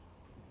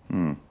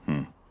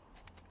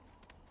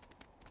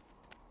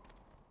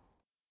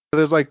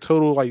 There's like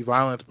total like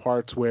violent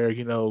parts where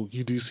you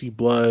do see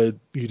blood,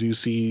 you do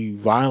see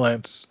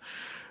violence.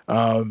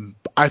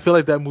 I feel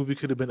like that movie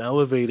could have been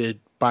elevated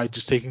by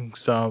just taking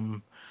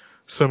some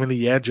of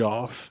the edge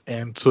off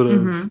and sort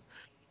of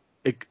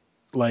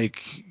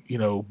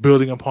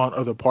building upon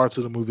other parts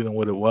of the movie than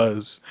what it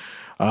was.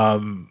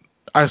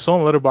 I saw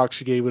on Letterboxd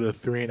she gave it a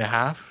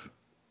 3.5,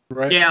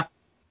 right? Yeah.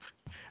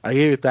 I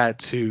gave it that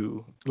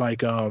too.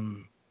 Like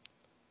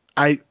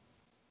I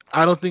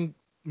don't think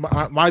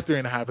my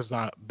 3.5 is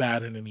not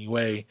bad in any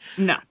way.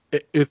 No.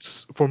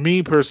 It's for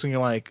me personally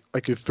like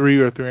a 3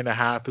 or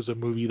 3.5 is a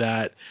movie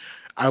that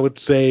I would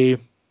say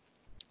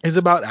is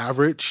about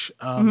average.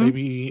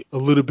 Maybe a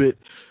little bit,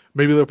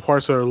 maybe there are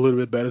parts that are a little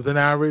bit better than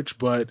average,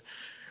 but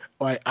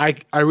like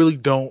I really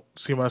don't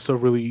see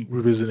myself really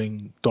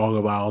revisiting Dog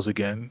of Owls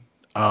again.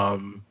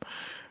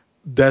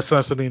 That's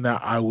not something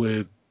that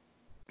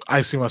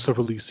I see myself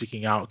really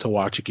seeking out to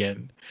watch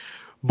again.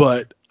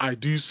 But I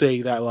do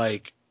say that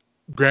like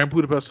Grand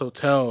Budapest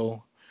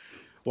Hotel,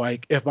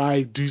 like if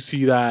I do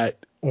see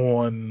that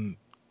on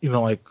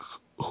like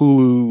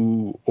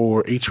Hulu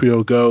or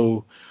HBO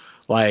Go,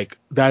 like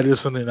that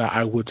is something that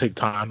I would take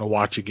time to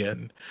watch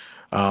again.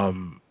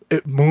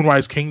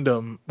 Moonrise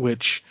Kingdom,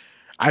 which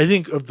I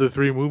think of the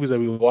 3 movies that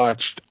we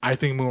watched, I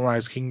think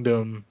Moonrise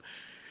Kingdom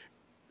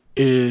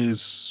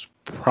is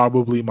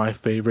probably my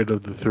favorite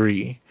of the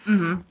 3.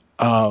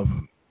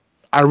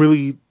 I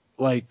really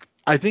like.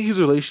 I think his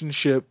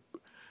relationship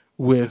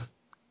with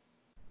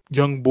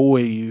young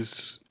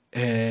boys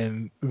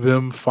and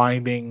them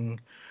finding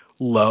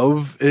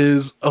love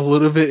is a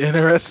little bit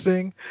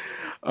interesting.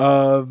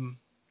 I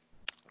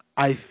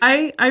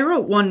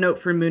wrote one note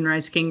for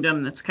Moonrise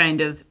Kingdom that's kind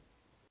of,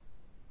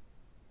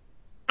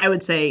 I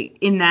would say,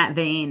 in that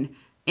vein,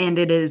 and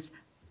it is,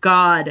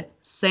 God,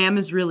 Sam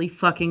is really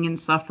fucking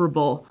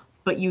insufferable,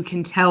 but you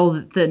can tell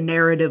that the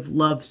narrative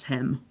loves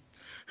him.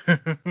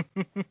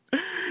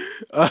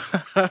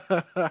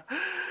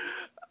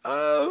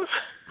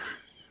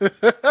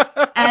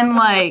 And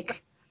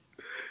like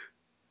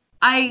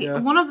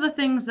one of the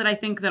things that I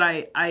think that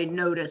I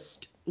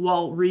noticed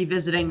while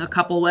revisiting a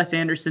couple Wes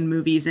Anderson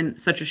movies in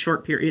such a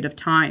short period of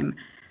time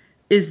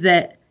is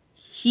that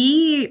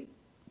he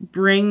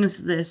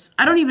brings this,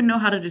 I don't even know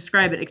how to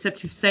describe it except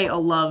to say a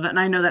love, and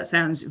I know that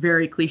sounds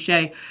very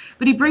cliche,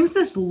 but he brings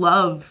this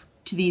love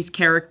to these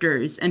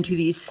characters and to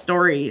these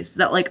stories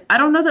that like I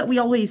don't know that we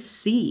always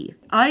see.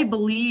 I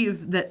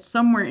believe that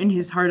somewhere in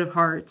his heart of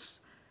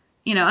hearts,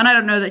 and I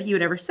don't know that he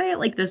would ever say it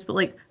like this, but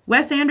like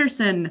Wes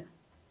Anderson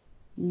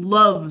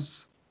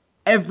loves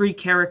every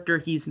character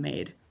he's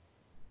made.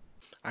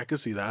 I could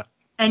see that.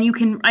 And you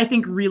can, I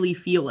think, really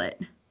feel it.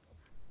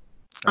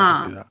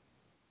 I can see that.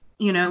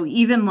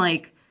 Even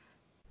like,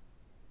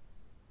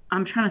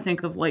 I'm trying to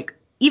think of like,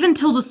 even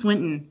Tilda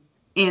Swinton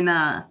in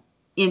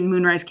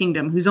Moonrise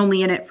Kingdom, who's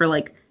only in it for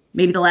like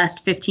maybe the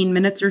last 15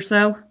 minutes or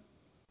so.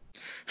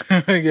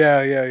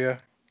 Yeah.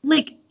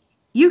 Like,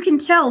 you can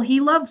tell he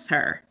loves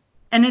her.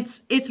 And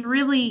it's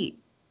really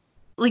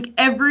like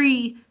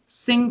every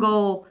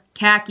single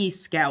khaki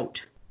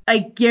scout, I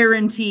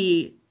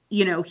guarantee,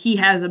 he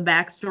has a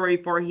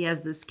backstory for, he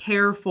has this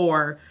care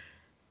for.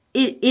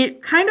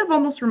 It kind of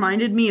almost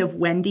reminded me of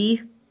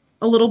Wendy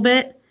a little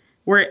bit,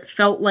 where it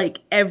felt like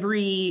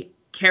every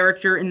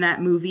character in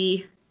that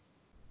movie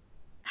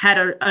had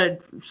a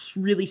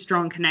really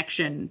strong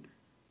connection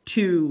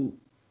to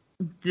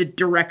the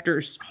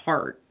director's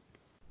heart.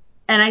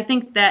 And I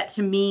think that,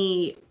 to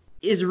me,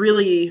 is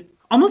really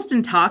almost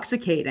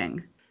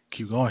intoxicating.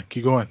 Keep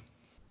going.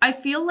 I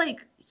feel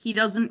like he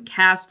doesn't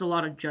cast a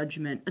lot of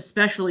judgment,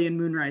 especially in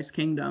Moonrise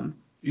Kingdom.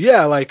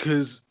 Yeah, like,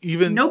 because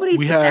even nobody's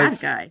we the have, bad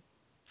guy.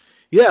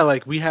 Yeah,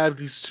 like, we have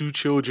these two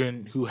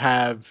children who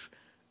have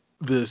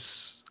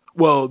this.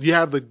 Well, you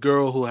have the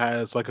girl who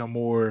has like a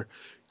more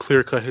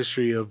clear-cut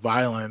history of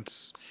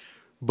violence,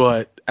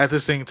 but at the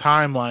same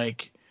time,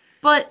 like.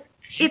 But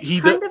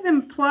it's kind of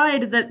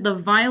implied that the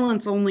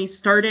violence only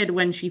started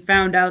when she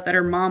found out that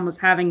her mom was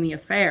having the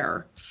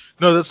affair.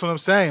 No, that's what I'm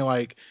saying.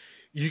 Like,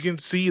 you can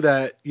see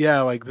that,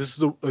 yeah, like, this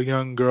is a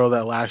young girl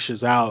that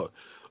lashes out,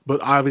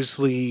 but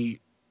obviously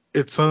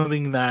it's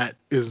something that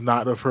is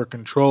not of her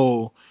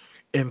control,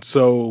 and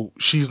so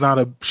she's not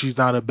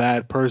a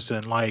bad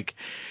person. Like,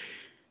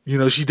 you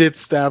know, she did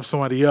stab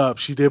somebody up,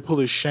 she did pull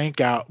his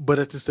shank out, but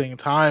at the same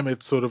time,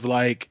 it's sort of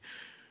like,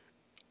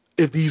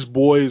 if these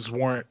boys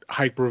weren't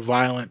hyper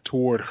violent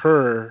toward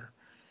her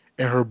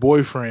and her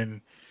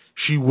boyfriend,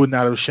 she would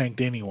not have shanked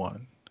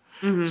anyone.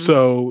 Mm-hmm.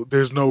 So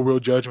there's no real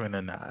judgment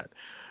in that.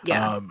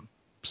 Yeah.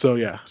 So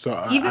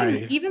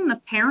even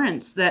the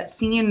parents, that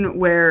scene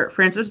where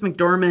Frances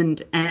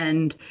McDormand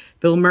and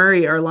Bill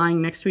Murray are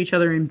lying next to each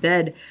other in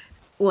bed,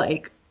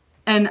 like,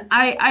 and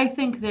I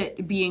think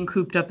that being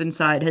cooped up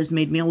inside has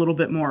made me a little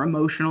bit more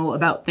emotional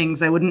about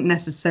things I wouldn't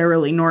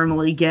necessarily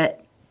normally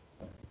get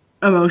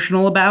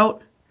emotional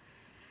about.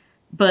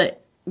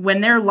 But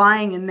when they're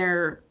lying in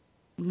their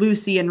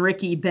Lucy and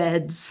Ricky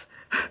beds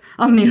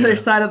on the other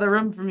side of the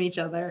room from each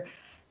other,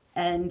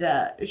 and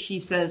she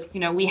says, you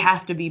know, we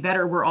have to be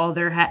better. We're all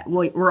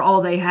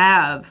they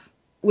have.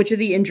 Which of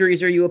the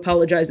injuries are you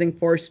apologizing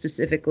for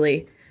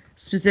specifically?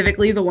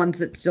 Specifically the ones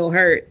that still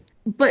hurt.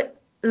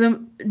 But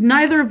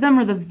neither of them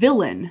are the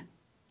villain.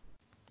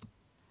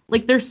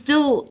 Like, they're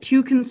still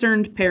two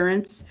concerned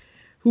parents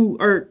who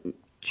are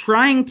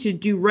trying to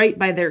do right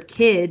by their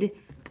kid,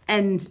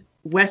 and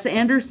Wes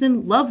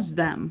Anderson loves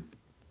them.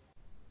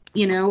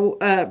 You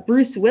know,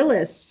 Bruce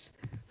Willis,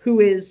 who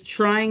is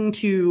trying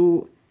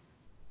to,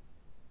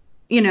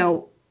 you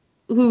know,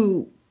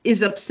 who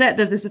is upset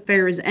that this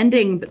affair is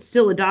ending, but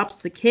still adopts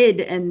the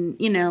kid, and,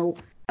 you know,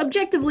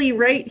 objectively,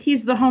 right,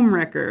 he's the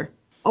homewrecker.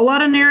 A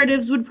lot of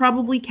narratives would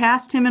probably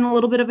cast him in a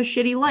little bit of a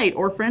shitty light,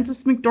 or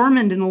Frances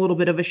McDormand in a little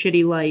bit of a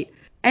shitty light.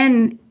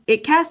 And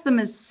it cast them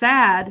as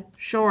sad,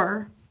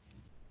 sure,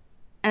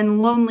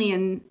 and lonely,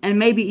 and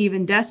maybe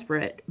even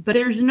desperate, but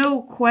there's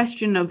no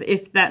question of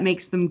if that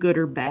makes them good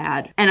or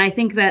bad. And I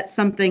think that's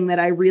something that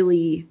I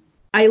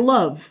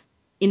love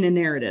in a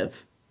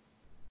narrative.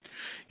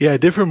 Yeah,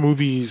 different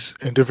movies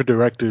and different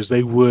directors,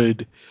 they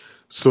would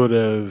sort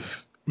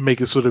of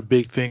make a sort of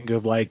big thing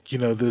of, like, you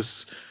know,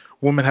 this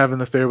woman having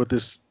an affair with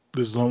this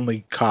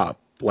lonely cop.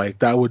 Like,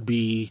 that would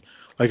be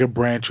like a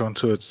branch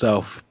onto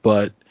itself,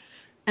 but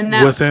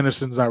Wes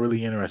Anderson's not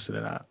really interested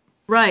in that.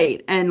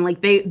 Right, and like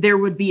there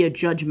would be a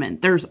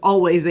judgment. There's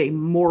always a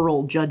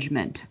moral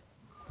judgment.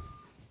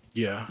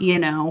 Yeah. You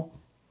know?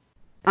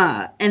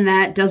 And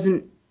that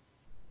doesn't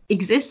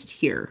exist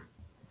here.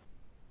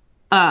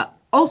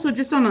 Also,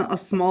 just on a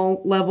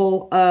small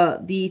level,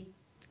 the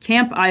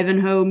Camp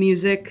Ivanhoe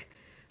music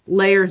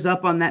layers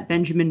up on that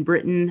Benjamin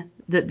Britten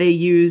that they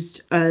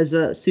used as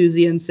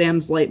Susie and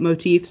Sam's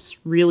leitmotifs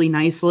really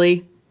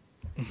nicely.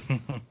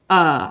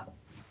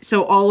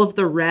 So all of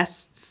the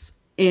rests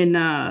in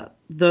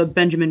the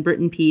Benjamin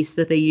Britten piece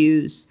that they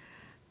use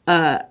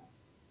have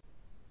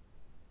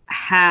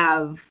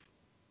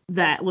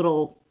that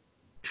little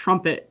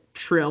trumpet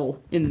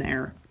trill in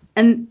there.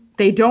 And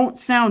they don't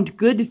sound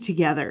good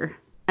together.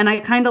 And I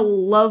kind of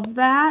love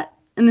that.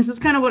 And this is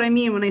kind of what I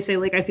mean when I say,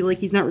 like, I feel like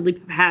he's not really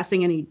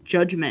passing any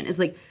judgment. It's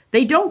like,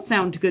 they don't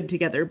sound good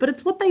together, but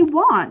it's what they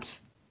want.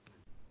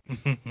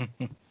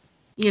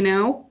 You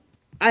know?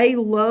 I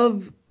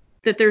love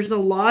that there's a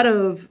lot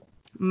of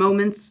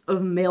moments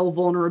of male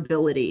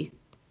vulnerability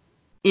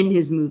in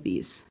his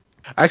movies.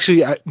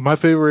 Actually, one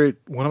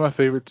of my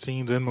favorite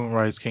scenes in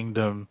Moonrise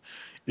Kingdom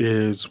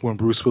is when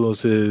Bruce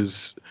Willis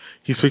he's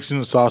fixing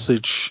the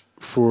sausage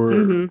for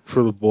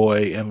the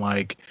boy, and,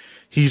 like,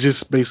 he's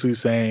just basically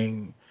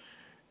saying,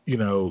 you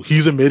know,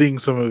 he's admitting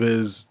some of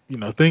his, you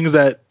know, things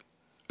that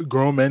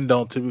grown men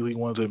don't typically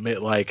want to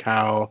admit, like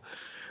how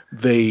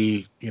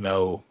they, you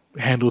know,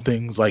 handle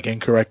things, like,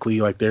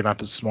 incorrectly, like they're not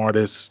the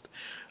smartest.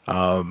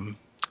 I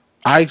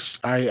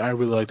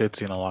really like that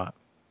scene a lot.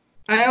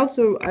 I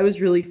was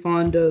really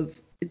fond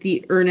of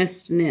the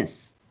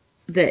earnestness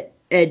that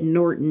Ed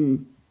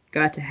Norton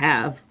got to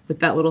have with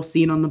that little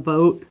scene on the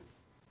boat.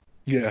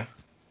 Yeah.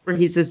 Where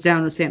he sits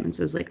down with Sam and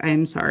says, like, I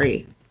am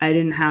sorry, I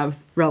didn't have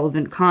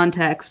relevant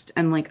context,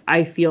 and, like,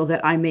 I feel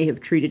that I may have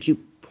treated you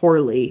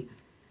poorly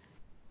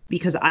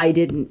because I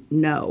didn't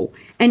know.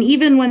 And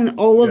even when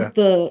all of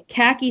the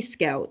khaki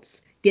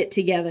scouts get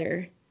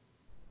together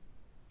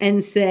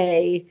and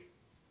say,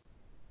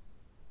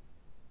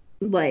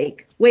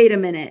 like, wait a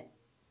minute,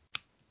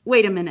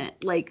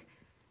 like,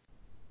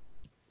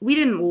 we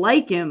didn't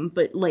like him,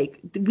 but, like,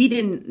 we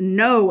didn't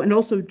know, and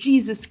also,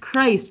 Jesus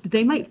Christ,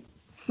 they might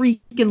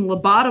freaking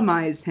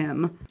lobotomize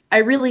him. I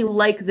really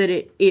like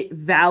that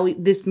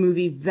this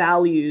movie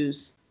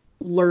values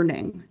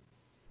learning.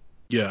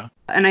 Yeah.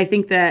 And I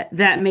think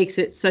that makes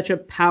it such a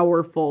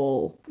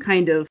powerful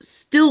kind of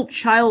still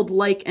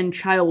childlike and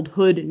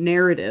childhood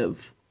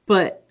narrative,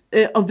 but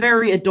a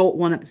very adult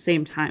one at the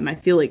same time. I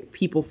feel like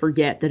people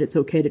forget that it's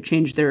okay to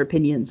change their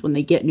opinions when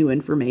they get new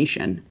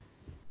information.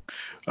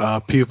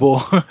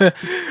 People,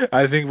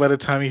 I think by the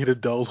time you hit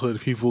adulthood,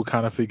 people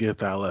kind of forget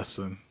that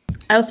lesson.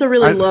 I also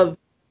really love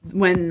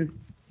when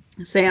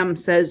Sam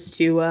says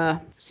to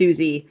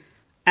Susie,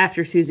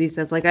 after Susie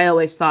says, like, I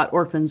always thought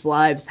orphans'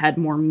 lives had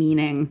more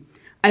meaning.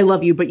 I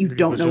love you, but you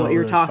don't know what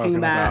you're talking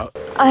about.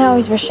 I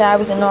always wish I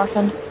was an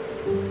orphan.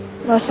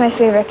 Most of my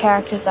favorite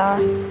characters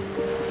are.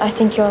 I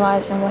think your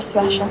lives are more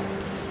special.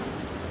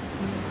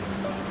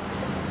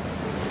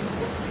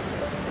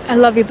 I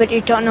love you, but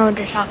you don't know what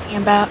you're talking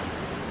about.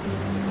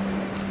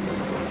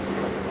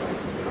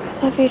 I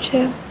love you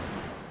too.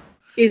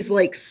 Is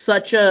like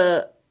such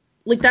a,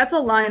 like, that's a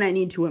line I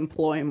need to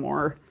employ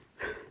more.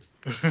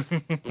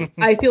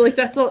 I feel like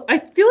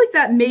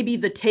that may be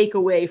the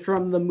takeaway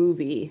from the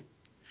movie.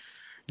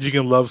 You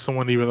can love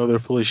someone even though they're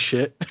full of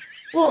shit.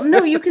 Well,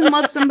 no, you can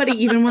love somebody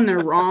even when they're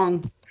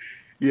wrong.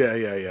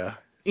 Yeah.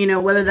 You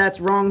know, whether that's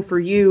wrong for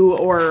you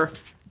or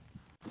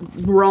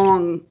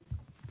wrong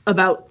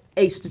about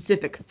a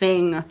specific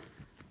thing,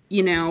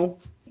 you know.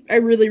 I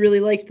really, really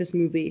liked this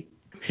movie.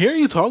 Hearing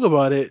you talk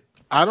about it,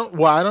 I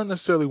don't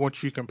necessarily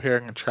want you to compare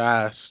and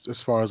contrast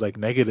as far as like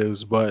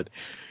negatives, but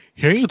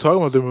hearing you talk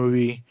about the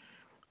movie,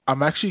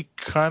 I'm actually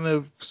kind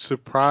of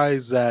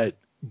surprised that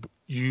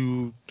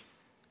I'm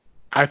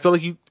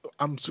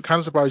kind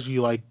of surprised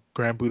you like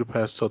Grand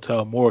Budapest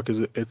Hotel more,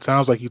 because it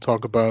sounds like you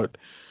talk about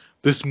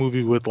this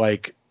movie with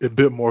like a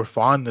bit more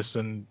fondness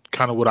than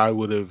kind of what I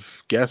would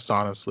have guessed,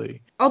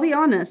 honestly. I'll be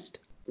honest,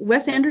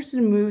 Wes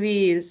Anderson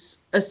movies,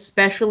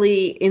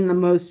 especially in the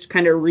most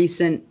kind of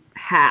recent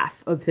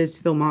half of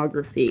his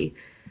filmography,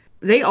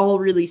 they all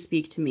really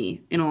speak to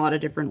me in a lot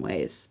of different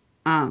ways.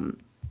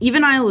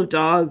 Even Isle of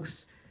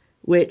Dogs,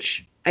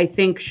 which I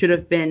think should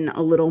have been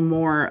a little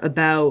more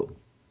about,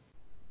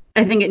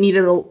 I think it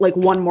needed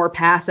one more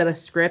pass at a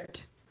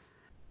script.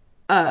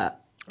 I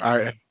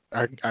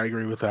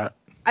agree with that.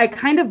 I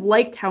kind of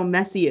liked how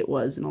messy it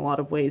was in a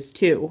lot of ways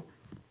too.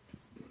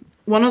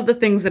 One of the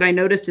things that I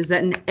noticed is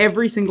that in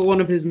every single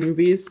one of his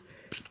movies,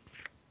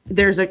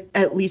 there's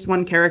at least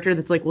one character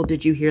that's like, well,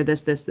 did you hear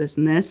this,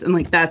 and this? And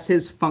like, that's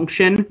his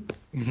function.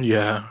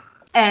 Yeah.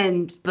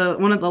 And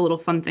one of the little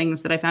fun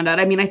things that I found out,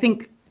 I mean, I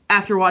think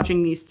after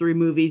watching these 3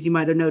 movies, you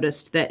might have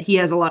noticed that he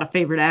has a lot of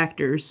favorite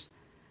actors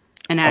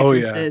and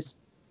actresses. Oh,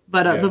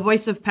 yeah. But the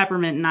voice of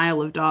Peppermint in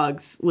Isle of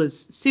Dogs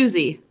was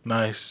Susie.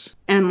 Nice.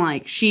 And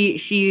like,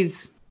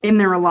 she's in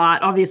there a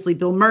lot. Obviously,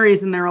 Bill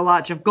Murray's in there a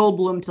lot. Jeff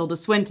Goldblum, Tilda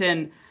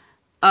Swinton.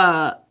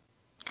 Harvey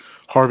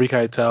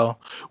Keitel.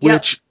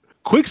 Which,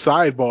 quick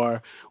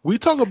sidebar, we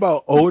talk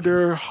about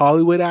older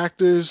Hollywood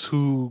actors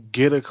who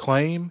get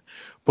acclaim,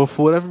 but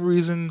for whatever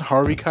reason,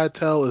 Harvey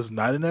Keitel is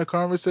not in that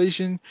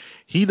conversation.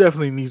 He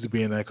definitely needs to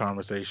be in that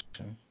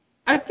conversation.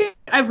 I think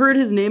I've heard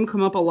his name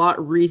come up a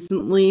lot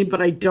recently,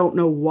 but I don't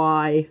know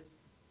why.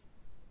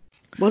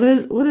 What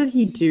did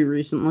he do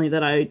recently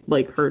that I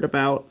heard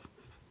about?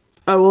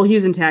 Oh, well, he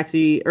was in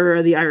Taxi,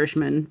 or The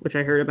Irishman, which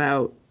I heard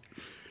about.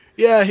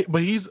 Yeah,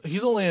 but he's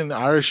only in The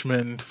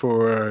Irishman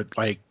for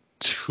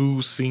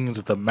 2 scenes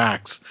at the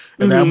max,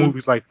 and that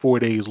movie's 4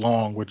 days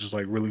long, which is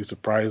really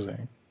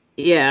surprising.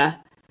 Yeah.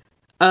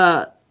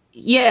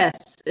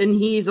 Yes, and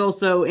he's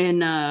also in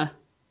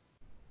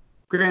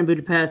Grand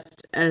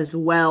Budapest as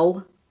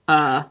well.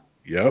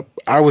 Yep.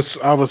 I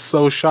was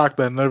so shocked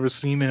that I'd never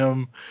seen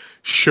him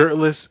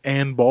shirtless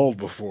and bald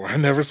before. I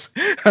never seen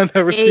him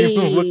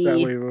look that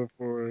way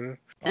before.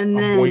 And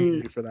I'm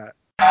waiting for that.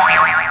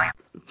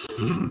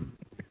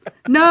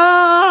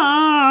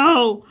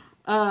 No!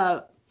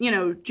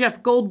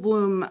 Jeff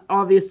Goldblum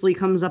obviously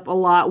comes up a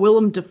lot.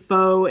 Willem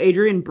Dafoe,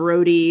 Adrian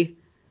Brody,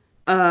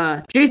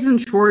 Jason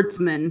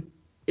Schwartzman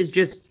is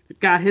just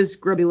got his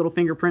grubby little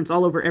fingerprints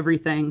all over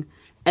everything.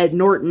 Ed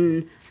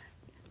Norton.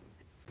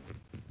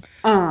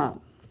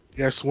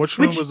 Yes, which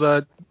one was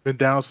been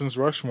down since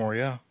Rushmore?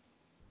 Yeah.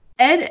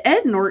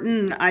 Ed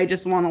Norton, I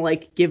just want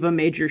to give a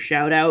major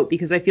shout out,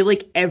 because I feel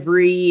like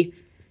every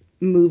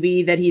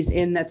movie that he's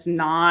in that's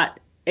not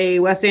a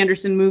Wes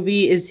Anderson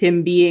movie is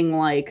him being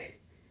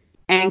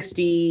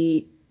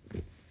angsty,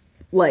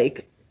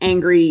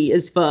 angry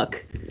as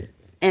fuck.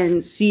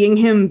 And seeing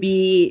him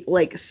be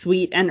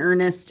sweet and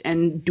earnest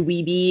and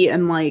dweeby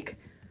and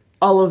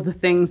all of the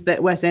things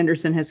that Wes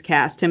Anderson has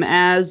cast him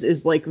as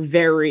is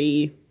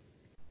very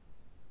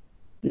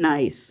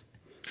nice.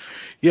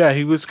 Yeah,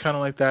 he was kind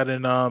of like that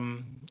in a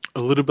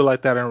little bit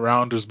like that in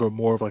Rounders, but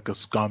more of a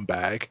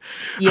scumbag.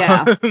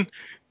 Yeah.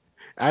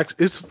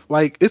 It's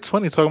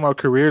funny talking about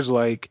careers.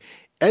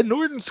 Ed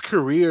Norton's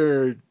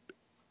career,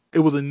 it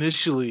was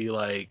initially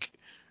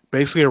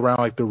basically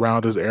around the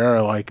Rounders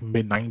era,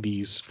 mid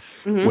 90s,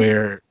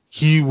 where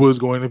he was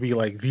going to be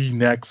the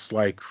next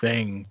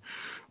thing,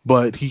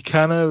 but he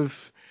kind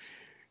of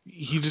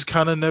he just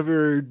kind of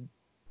never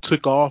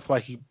took off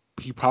like he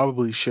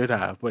probably should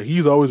have. But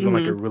he's always been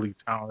like a really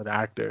talented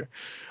actor.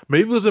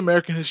 Maybe it was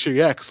American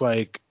History X,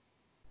 like,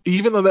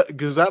 even though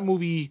because that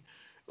movie,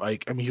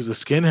 like, I mean, he's a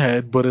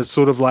skinhead, but it's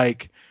sort of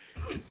like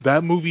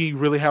that movie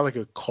really had like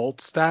a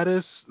cult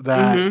status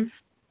that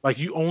like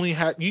you only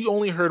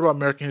heard about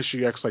American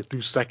History X like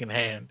through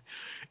secondhand.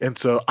 And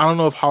so I don't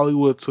know if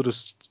Hollywood sort of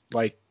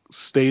like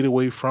stayed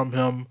away from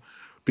him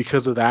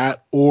because of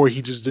that, or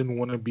he just didn't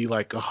want to be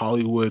like a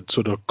Hollywood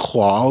sort of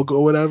clog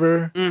or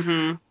whatever.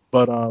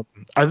 But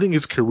I think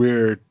his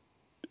career,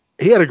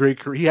 he has a great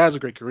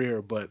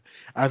career, but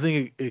I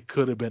think it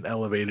could have been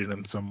elevated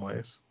in some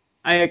ways.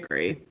 I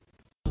agree.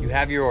 You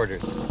have your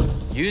orders.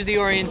 Use the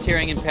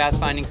orienteering and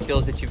pathfinding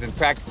skills that you've been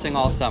practicing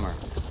all summer.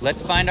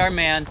 Let's find our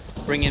man,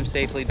 bring him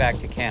safely back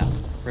to camp.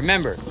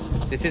 Remember,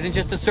 this isn't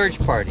just a search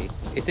party.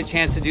 It's a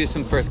chance to do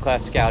some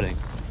first-class scouting.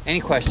 Any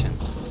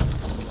questions?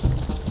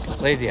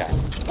 Lazy Eye.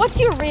 What's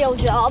your real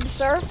job,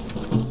 sir?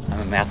 I'm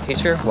a math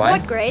teacher. Why?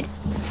 What grade?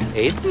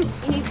 8th.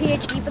 You need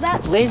PhD for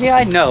that? Lazy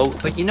Eye, no.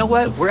 But you know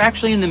what? We're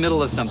actually in the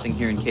middle of something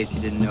here, in case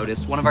you didn't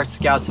notice. One of our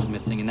scouts is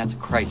missing, and that's a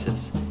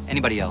crisis.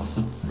 Anybody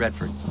else?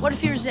 Redford. What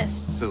if he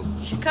resists? Who?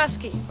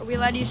 Sikorsky. Are we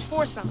allowed to use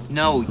force on him?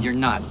 No, you're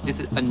not. This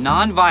is a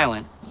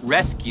non-violent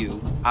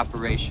rescue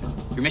operation.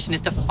 Your mission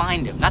is to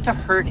find him, not to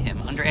hurt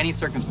him under any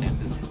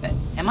circumstances.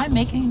 Am I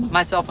making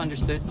myself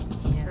understood?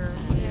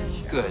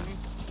 Yes. Good.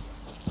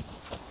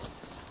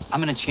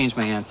 I'm going to change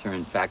my answer,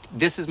 in fact.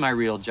 This is my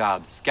real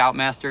job.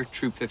 Scoutmaster,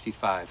 Troop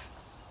 55.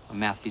 A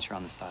math teacher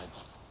on the side.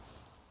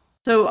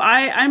 So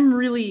I'm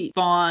really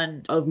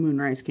fond of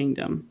Moonrise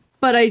Kingdom.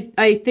 But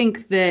I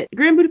think that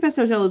Grand Budapest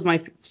Hotel is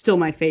still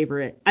my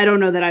favorite. I don't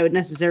know that I would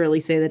necessarily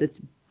say that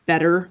it's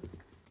better.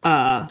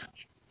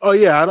 Oh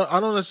yeah, I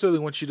don't necessarily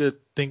want you to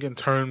think in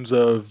terms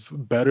of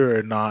better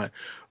or not,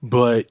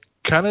 but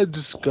kind of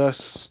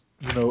discuss,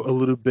 a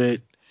little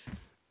bit,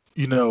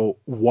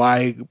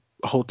 why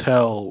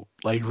Hotel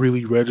like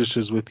really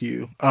registers with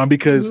you.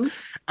 Because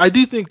I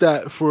do think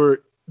that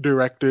for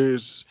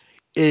directors,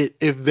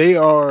 if they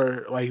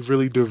are like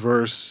really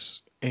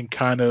diverse in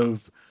kind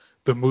of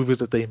the movies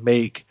that they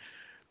make,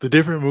 the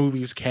different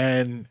movies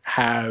can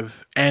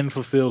have and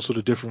fulfill sort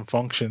of different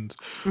functions.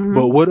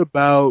 But what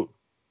about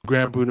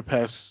Grand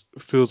Budapest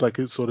feels like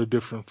it's sort of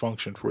different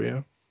function for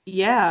you?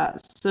 Yeah,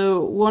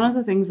 so one of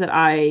the things that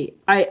I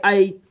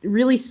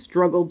really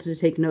struggled to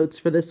take notes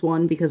for this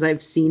one because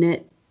I've seen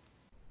it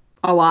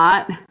a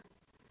lot.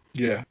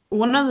 Yeah.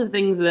 One of the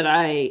things that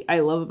I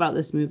love about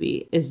this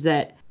movie is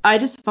that I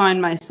just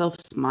find myself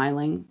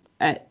smiling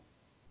at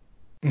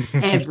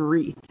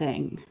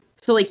everything.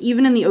 So like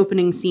even in the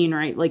opening scene,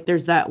 right, like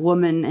there's that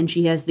woman and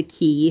she has the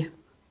key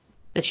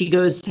that she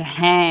goes to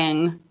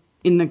hang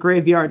in the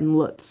graveyard in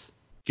Lutz.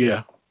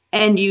 Yeah.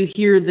 And you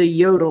hear the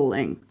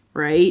yodeling,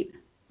 right?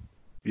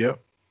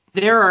 Yep.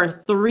 There are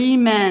 3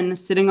 men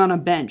sitting on a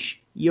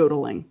bench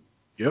yodeling.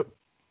 Yep.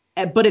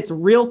 But it's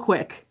real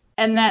quick.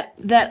 And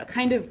that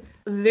kind of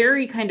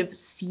very kind of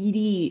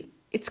seedy,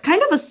 it's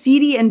kind of a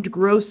seedy and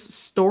gross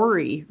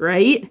story,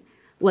 right?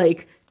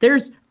 Like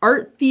there's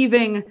art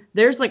thieving,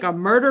 there's like a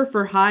murder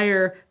for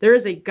hire, there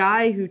is a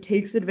guy who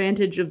takes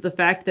advantage of the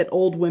fact that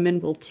old women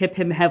will tip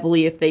him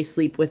heavily if they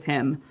sleep with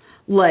him.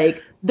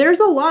 Like there's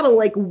a lot of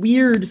like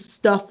weird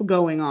stuff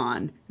going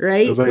on,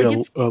 right? There's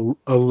like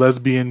a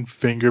lesbian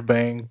finger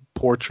bang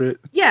portrait.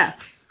 Yeah,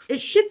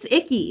 shit's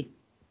icky,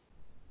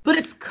 but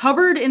it's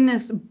covered in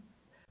this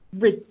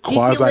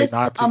ridiculous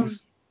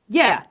quasi-Nazis.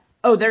 Yeah.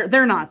 Oh,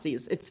 they're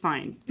Nazis. It's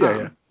fine.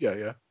 Yeah.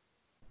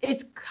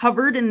 It's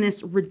covered in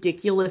this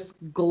ridiculous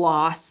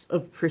gloss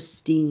of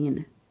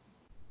pristine.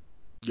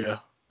 Yeah.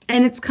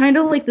 And it's kind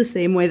of like the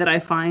same way that I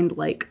find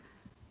like,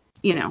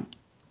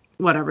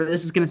 whatever,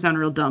 this is going to sound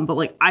real dumb, but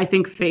like I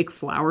think fake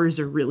flowers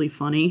are really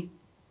funny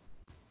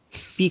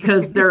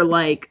because they're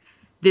like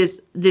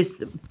this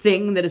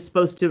thing that is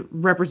supposed to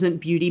represent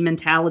beauty,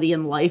 mentality,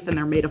 and life, and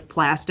they're made of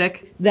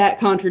plastic. That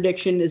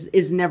contradiction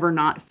is never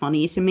not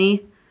funny to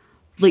me.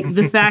 Like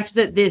the fact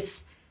that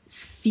this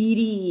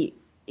seedy,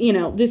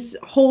 this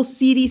whole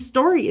seedy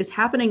story is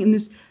happening in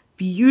this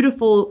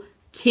beautiful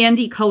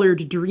candy-colored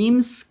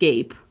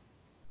dreamscape.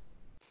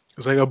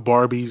 It's like a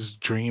Barbie's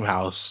dream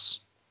house.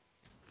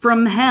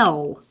 From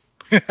hell.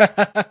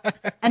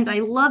 And I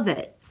love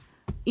it.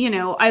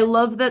 I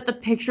love that the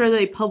picture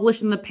they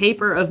published in the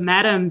paper of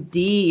Madame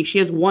D, she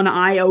has one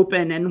eye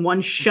open and one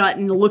shut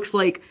and it looks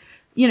like,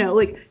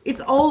 like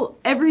it's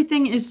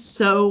everything is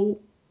so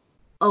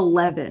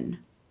 11.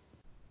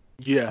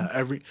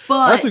 Yeah,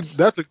 but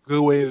that's a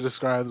good way to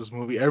describe this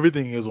movie.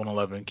 Everything is on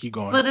 11. Keep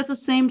going. But at the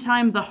same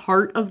time, the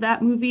heart of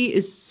that movie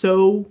is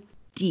so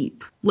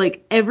deep.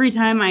 Like every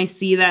time I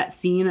see that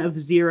scene of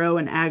Zero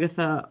and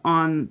Agatha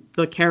on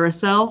the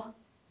carousel.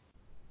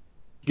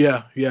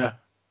 Yeah.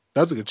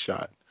 That's a good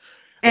shot.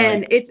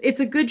 And it's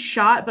a good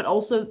shot, but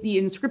also the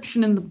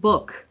inscription in the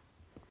book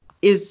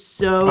is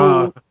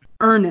so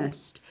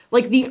earnest.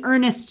 Like the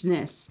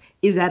earnestness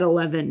is at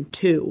 11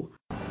 too.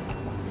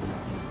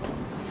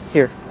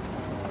 Here.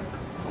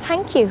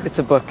 Thank you. It's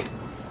a book.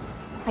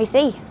 I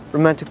see.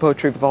 Romantic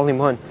Poetry Volume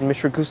 1.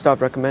 Mr.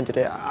 Gustav recommended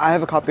it. I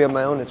have a copy of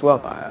my own as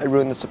well. I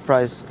ruined the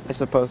surprise, I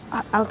suppose.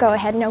 I'll go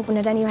ahead and open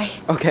it anyway.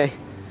 Okay.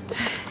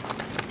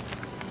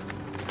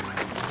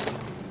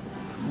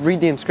 Read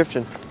the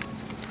inscription.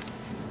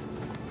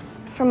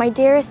 For my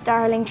dearest,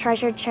 darling,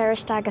 treasured,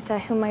 cherished Agatha,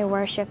 whom I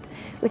worship,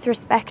 with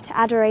respect,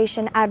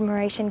 adoration,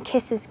 admiration,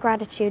 kisses,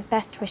 gratitude,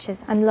 best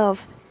wishes, and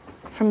love,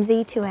 from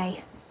Z to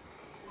A.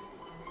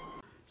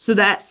 So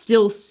that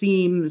still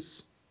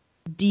seems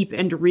deep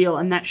and real,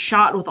 and that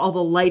shot with all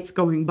the lights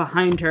going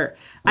behind her,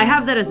 I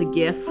have that as a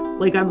GIF.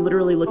 Like, I'm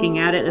literally looking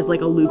at it as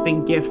like a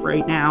looping GIF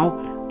right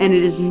now, and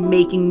it is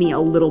making me a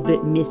little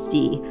bit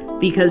misty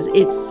because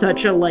it's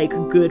such a like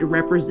good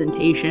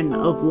representation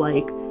of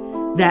like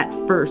that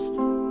first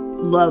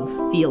love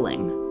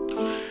feeling.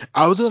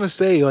 I was gonna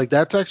say, like,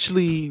 that's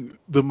actually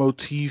the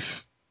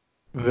motif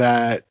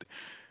that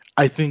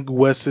I think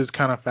Wes is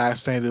kind of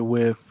fascinated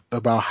with,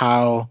 about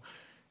how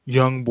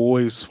young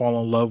boys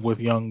fall in love with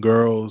young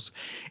girls.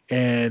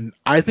 And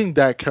I think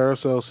that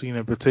carousel scene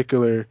in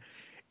particular,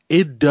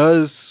 it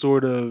does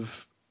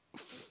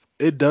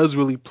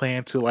really play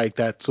into like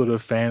that sort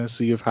of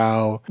fantasy of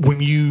how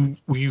when you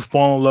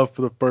fall in love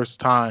for the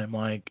first time,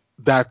 like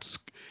that's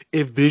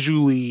it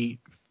visually.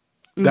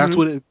 That's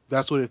what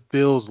it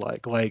feels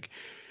like. Like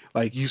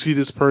you see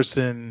this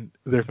person,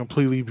 they're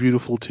completely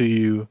beautiful to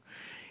you,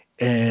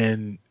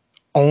 and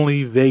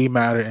only they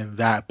matter in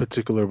that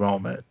particular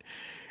moment.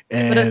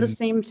 But at the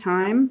same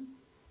time,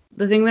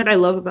 the thing that I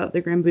love about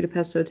the Grand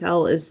Budapest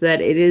Hotel is that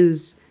it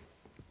is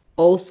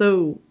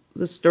also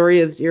the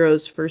story of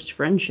Zero's first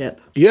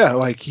friendship. Yeah,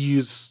 like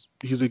he's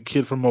a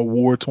kid from a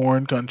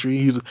war-torn country.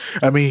 He's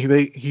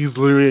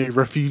literally a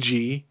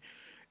refugee,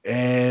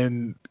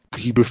 and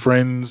he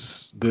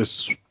befriends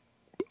this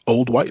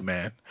old white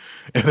man.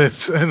 And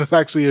it's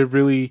actually a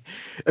really,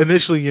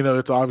 initially,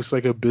 it's obviously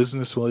like a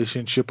business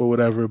relationship or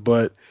whatever,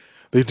 but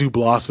they do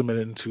blossom it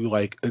into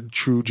like a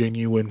true,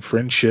 genuine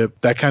friendship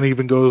that kind of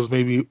even goes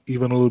maybe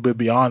even a little bit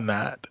beyond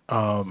that.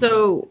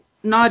 So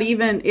not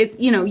even, it's,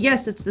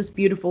 yes, it's this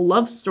beautiful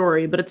love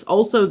story, but it's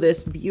also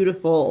this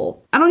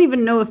beautiful, I don't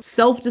even know if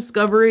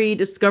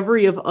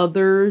discovery of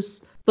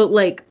others, but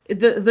like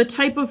the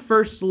type of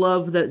first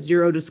love that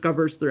Zero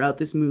discovers throughout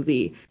this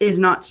movie is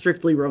not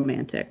strictly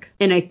romantic.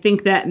 And I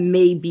think that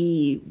may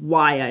be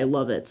why I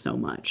love it so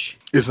much.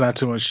 It's not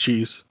too much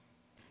cheese.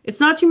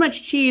 It's not too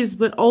much cheese,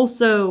 but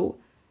also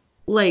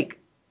like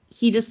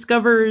he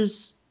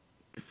discovers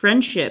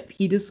friendship.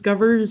 He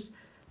discovers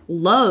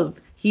love.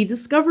 He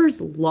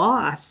discovers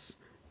loss,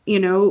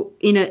 in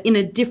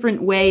a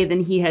different way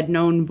than he had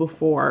known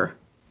before.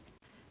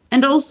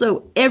 And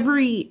also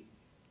every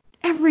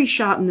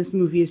shot in this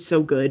movie is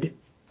so good.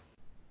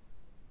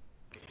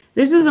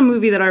 This is a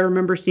movie that I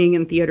remember seeing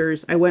in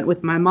theaters. I went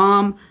with my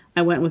mom.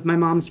 I went with my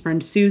mom's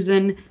friend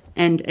Susan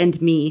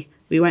and me.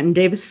 We went in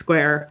Davis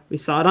Square. We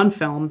saw it on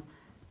film.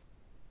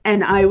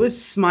 And I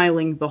was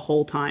smiling the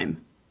whole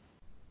time.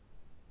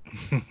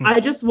 I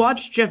just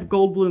watched Jeff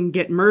Goldblum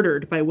get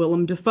murdered by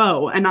Willem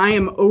Dafoe, and I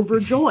am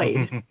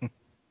overjoyed.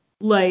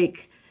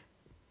 Like,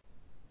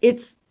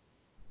 it's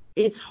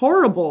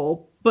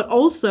horrible, but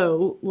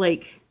also,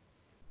 like,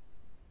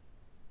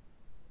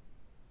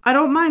 I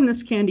don't mind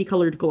this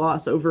candy-colored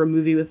gloss over a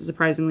movie with a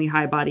surprisingly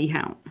high body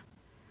count.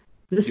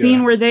 The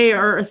scene where they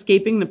are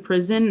escaping the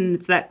prison, and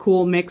it's that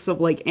cool mix of,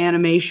 like,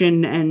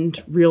 animation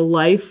and real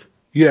life.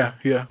 Yeah.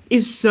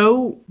 Is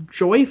so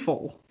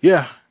joyful.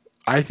 Yeah.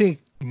 I think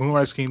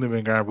Moonrise Kingdom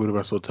and Grand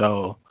Budapest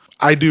Hotel,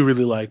 I do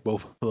really like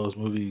both of those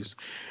movies.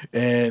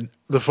 And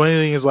the funny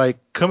thing is, like,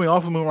 coming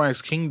off of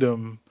Moonrise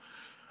Kingdom,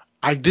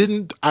 I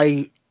didn't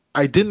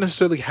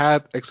necessarily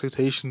have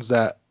expectations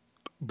that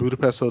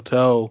Budapest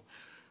Hotel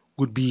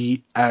would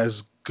be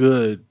as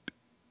good.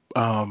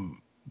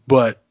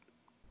 But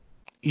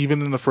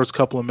even in the first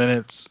couple of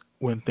minutes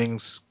when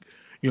things,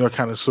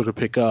 kind of sort of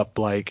pick up,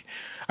 like,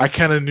 I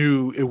kind of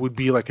knew it would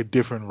be like a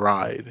different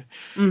ride.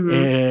 Mm-hmm.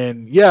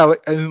 And yeah,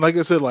 and like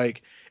I said,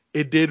 like,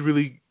 it did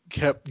really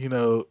kept,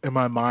 in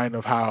my mind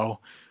of how,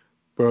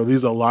 bro,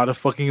 these are a lot of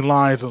fucking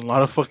lines and a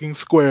lot of fucking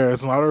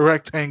squares and a lot of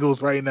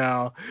rectangles right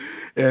now.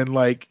 And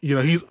like,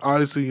 he's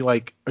obviously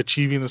like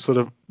achieving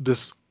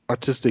this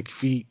artistic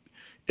feat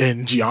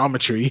in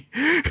geometry.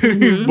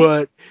 Mm-hmm.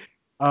 But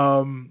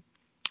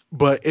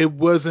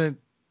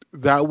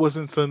that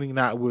wasn't something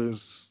that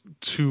was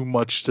too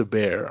much to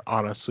bear,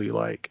 honestly.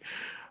 Like,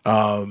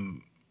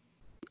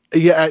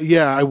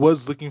 yeah, I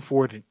was looking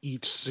forward to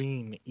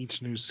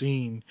each new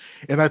scene.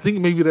 And I think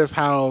maybe that's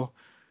kind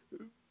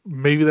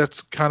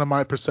of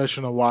my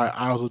perception of why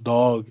Isle of the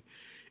Dog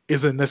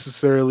isn't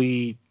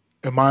necessarily,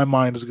 in my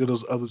mind, as good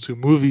as other two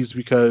movies,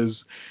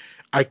 because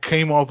I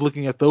came off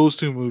looking at those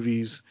two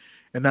movies,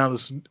 and now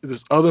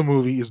this other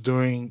movie is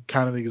doing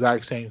kind of the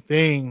exact same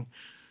thing.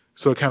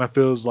 So it kind of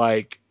feels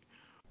like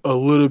a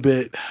little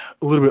bit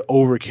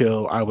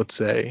overkill, I would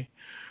say.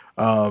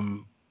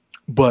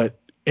 But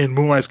in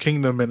Moonrise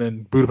Kingdom and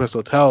in Budapest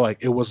Hotel,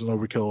 like it wasn't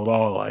overkill at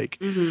all. Like,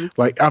 Mm-hmm.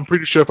 like I'm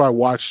pretty sure if I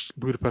watched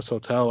Budapest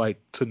Hotel like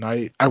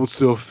tonight, I would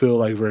still feel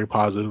like very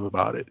positive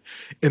about it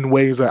in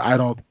ways that I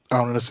don't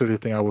necessarily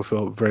think I would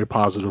feel very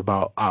positive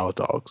about Isle of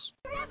Dogs.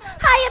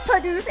 Hiya,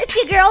 Puddins. It's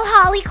your girl,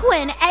 Holly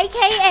Quinn,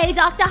 a.k.a.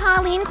 Dr.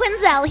 Holleen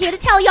Quinzel, here to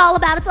tell y'all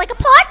about It's Like a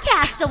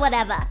Podcast or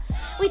whatever.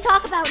 We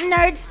talk about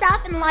nerd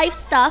stuff and life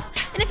stuff,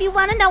 and if you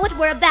want to know what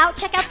we're about,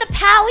 check out the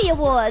Powie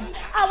Awards,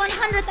 our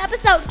 100th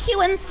episode,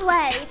 Q and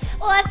Slay,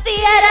 or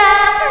Theater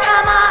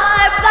from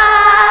Our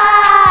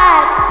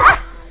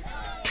Butts.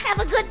 Have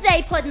a good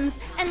day, Puddins,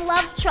 and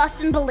love,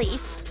 trust, and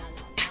belief.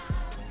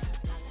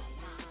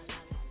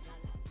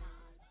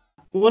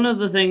 One of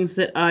the things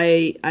that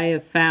I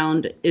have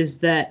found is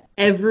that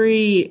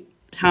every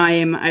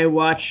time I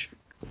watch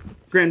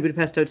Grand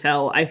Budapest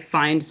Hotel, I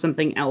find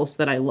something else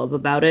that I love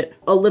about it.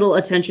 A little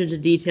attention to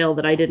detail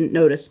that I didn't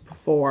notice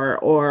before,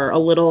 or a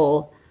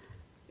little,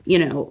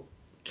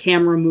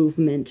 camera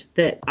movement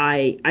that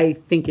I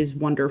think is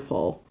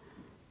wonderful.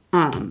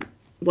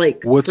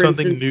 Like What's for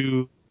something instance,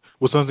 new?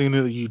 What's something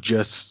new that you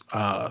just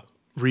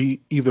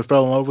either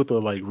fell in love with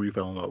or like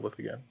re-fell in love with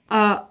again?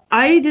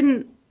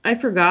 I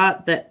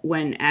forgot that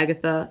when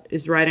Agatha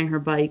is riding her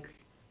bike,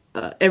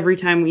 every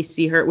time we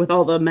see her with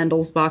all the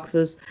Mendel's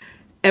boxes,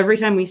 every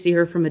time we see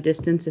her from a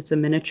distance, it's a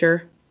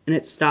miniature and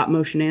it's stop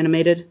motion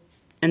animated,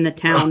 and the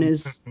town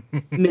is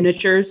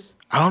miniatures.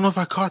 I don't know if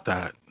I caught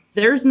that.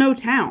 There's no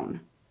town.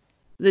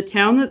 The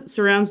town that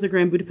surrounds the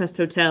Grand Budapest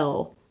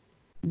Hotel,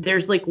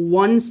 there's like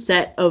one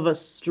set of a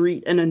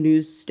street and a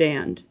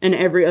newsstand, and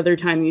every other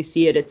time you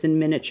see it, it's in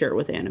miniature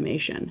with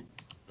animation.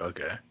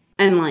 Okay.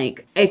 And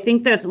like, I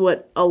think that's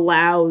what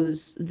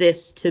allows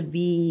this to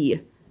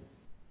be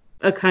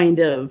a kind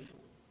of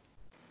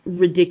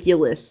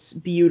ridiculous,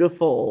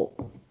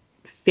 beautiful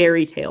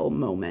fairy tale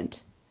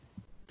moment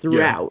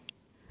throughout.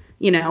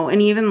 Yeah.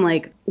 And even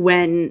like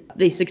when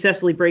they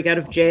successfully break out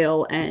of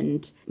jail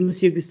and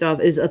Monsieur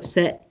Gustave is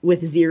upset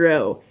with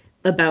Zero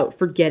about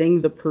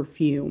forgetting the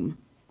perfume.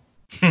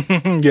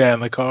 Yeah,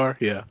 in the car.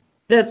 Yeah.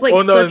 That's like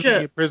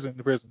the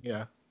prison,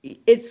 yeah.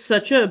 It's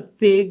such a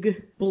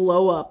big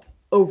blow up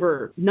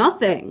over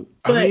nothing.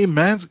 But, I mean,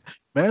 man's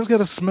got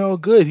to smell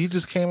good. He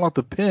just came off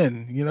the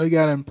pen. You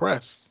got to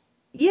impress.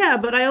 Yeah,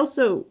 but I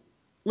also,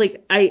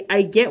 like,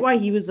 I get why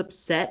he was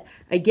upset.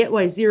 I get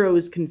why Zero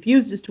is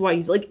confused as to why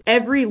he's, like,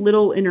 every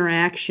little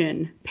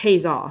interaction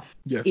pays off.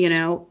 Yes.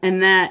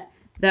 And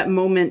that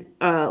moment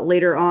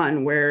later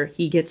on where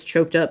he gets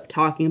choked up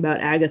talking about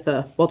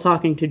Agatha while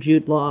talking to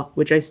Jude Law,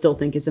 which I still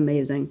think is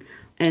amazing.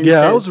 And yeah,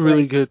 says, that was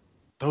really good.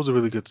 That was a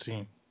really good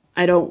scene.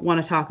 I don't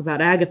want to talk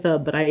about Agatha,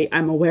 but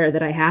I'm aware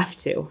that I have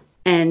to.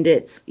 And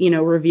it's,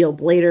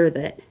 revealed later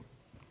that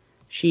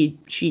she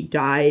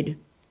died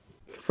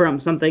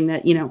from something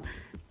that,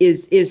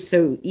 is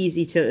so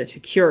easy to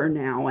cure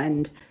now.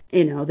 And,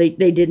 they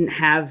didn't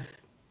have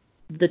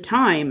the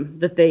time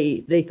that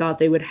they thought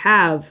they would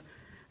have.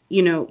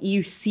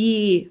 You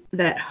see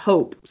that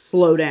hope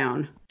slow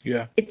down.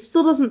 Yeah. It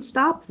still doesn't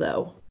stop,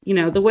 though.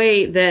 The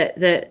way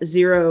that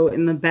Zero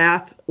in the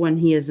bath when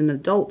he is an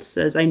adult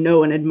says, I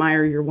know and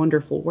admire your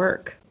wonderful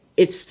work.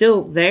 It's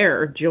still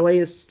there. Joy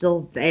is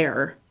still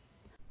there.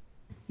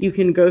 You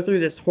can go through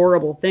this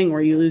horrible thing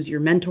where you lose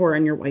your mentor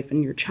and your wife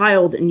and your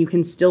child, and you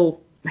can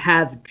still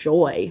have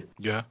joy.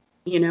 Yeah.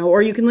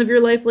 Or you can live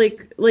your life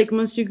like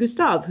Monsieur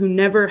Gustave, who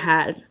never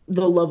had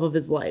the love of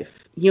his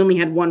life. He only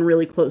had one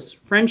really close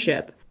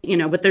friendship.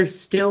 But there's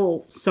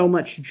still so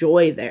much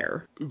joy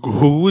there.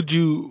 Who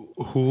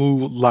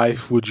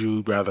life would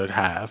you rather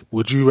have?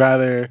 Would you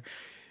rather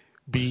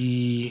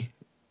be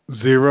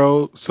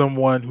Zero,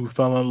 someone who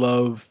fell in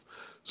love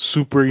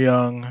super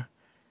young,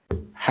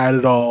 had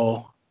it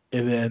all,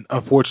 and then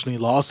unfortunately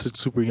lost it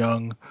super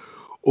young?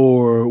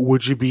 Or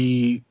would you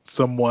be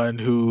someone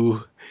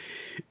who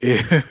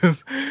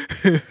is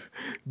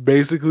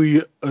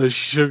basically a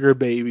sugar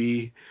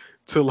baby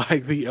to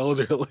like the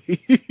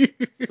elderly?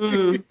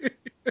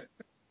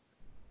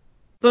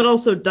 But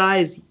also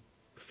dies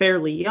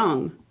fairly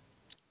young.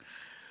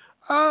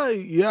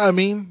 Yeah, I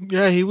mean,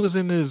 yeah, he was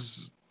in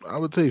his, I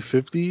would say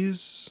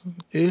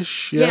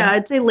 50s-ish. Yeah,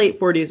 I'd say late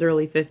 40s,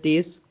 early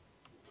 50s.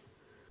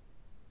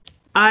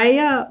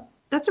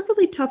 That's a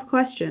really tough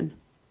question.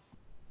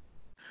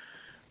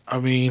 I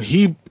mean,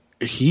 he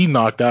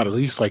knocked out at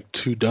least like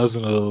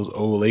 24 of those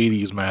old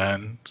ladies,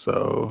 man.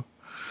 So,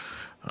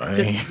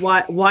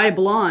 why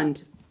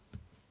blonde?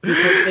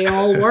 Because they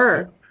all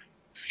were.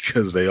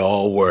 Because they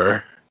all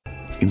were.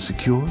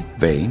 Insecure,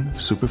 vain,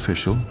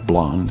 superficial,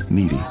 blonde,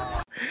 needy.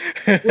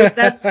 Like,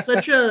 that's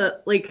such a,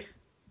 like,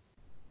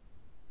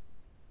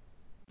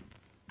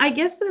 I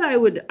guess that I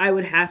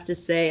would have to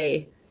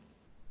say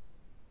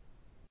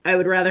I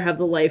would rather have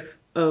the life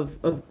of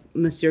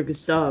Monsieur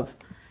Gustave,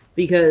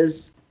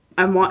 because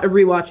I'm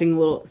rewatching a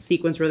little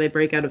sequence where they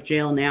break out of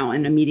jail now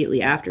and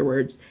immediately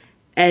afterwards,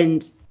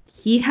 and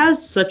he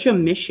has such a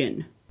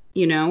mission,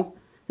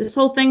 This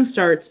whole thing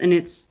starts and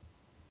it's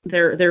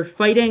they're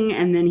fighting,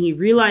 and then he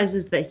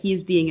realizes that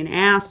he's being an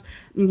ass,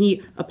 and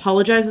he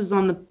apologizes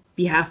on the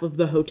behalf of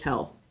the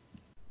hotel.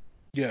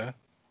 Yeah.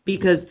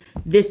 Because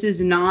this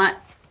is not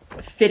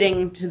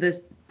fitting to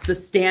the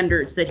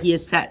standards that he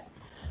has set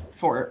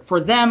for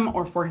them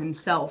or for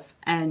himself.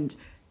 And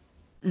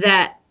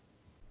that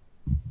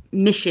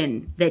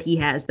mission that he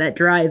has, that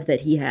drive that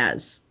he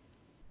has,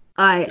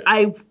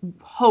 I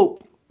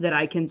hope that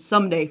I can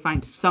someday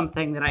find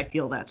something that I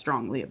feel that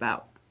strongly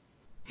about.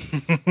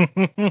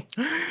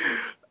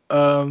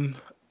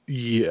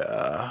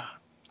 Yeah.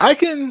 I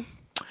can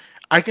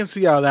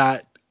see how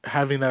that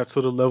having that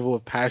sort of level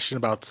of passion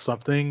about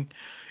something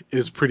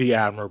is pretty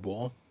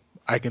admirable.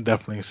 I can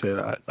definitely say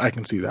that. I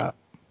can see that.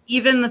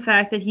 Even the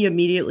fact that he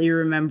immediately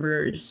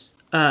remembers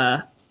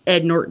Ed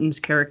Norton's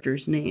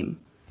character's name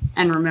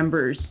and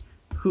remembers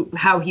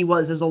how he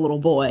was as a little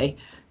boy.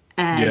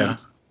 And,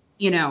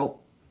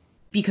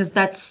 because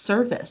that's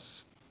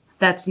service.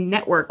 That's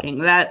networking.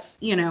 That's,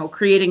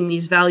 creating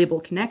these valuable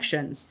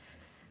connections.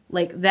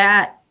 Like,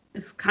 that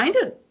is kind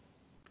of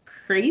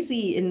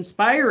crazy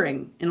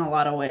inspiring in a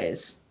lot of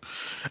ways.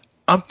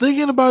 I'm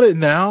thinking about it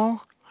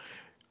now.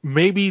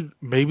 Maybe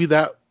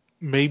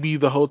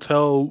the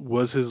hotel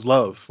was his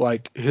love.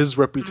 Like, his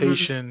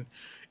reputation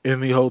in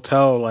the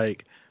hotel,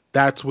 like,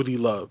 that's what he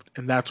loved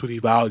and that's what he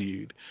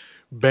valued.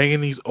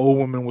 Banging these old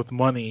women with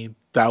money,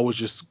 that was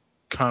just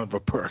kind of a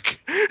perk.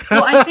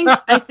 Well,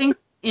 I think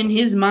in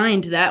his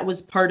mind that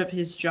was part of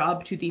his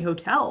job to the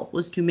hotel,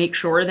 was to make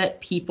sure that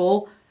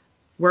people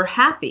were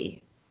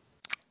happy.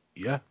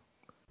 Yeah.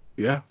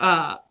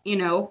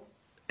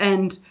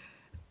 And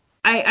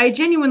I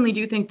genuinely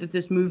do think that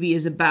this movie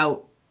is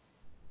about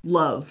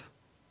love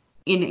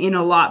in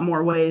a lot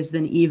more ways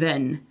than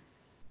even,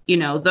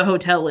 the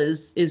hotel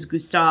is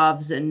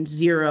Gustav's, and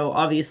Zero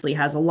obviously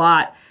has a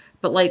lot.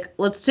 But, like,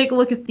 let's take a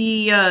look at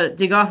the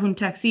Degahun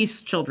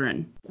Taxis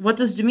children. What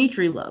does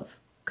Dimitri love?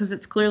 Because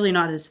it's clearly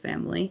not his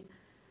family.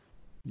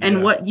 Yeah.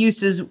 And what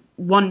use is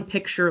one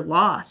picture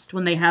lost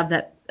when they have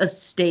that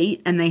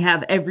estate and they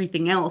have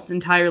everything else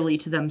entirely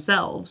to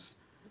themselves?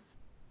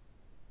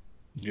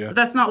 Yeah. But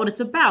that's not what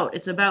it's about.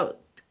 It's about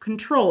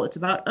control. It's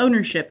about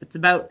ownership. It's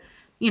about,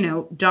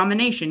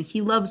 domination. He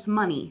loves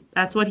money.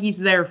 That's what he's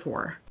there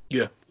for.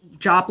 Yeah.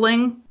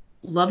 Jopling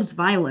loves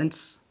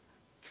violence.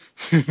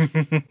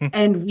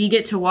 And we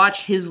get to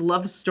watch his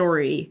love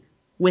story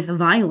with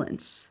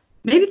violence.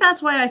 Maybe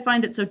that's why I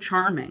find it so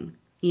charming,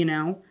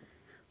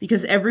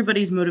 because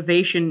everybody's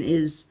motivation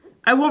is,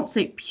 I won't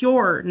say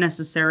pure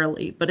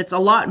necessarily, but it's a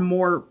lot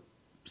more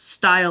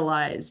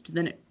stylized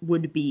than it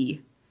would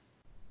be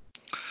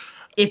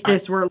if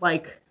this were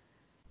like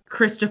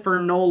Christopher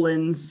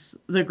Nolan's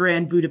The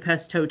Grand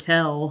Budapest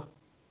Hotel.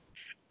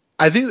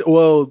 I think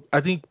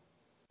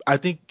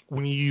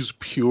when you use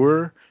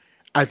pure,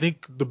 I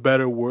think the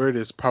better word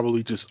is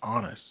probably just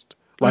honest.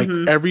 Like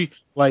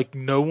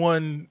no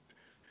one,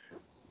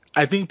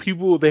 I think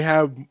people, they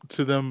have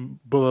to them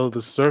below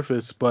the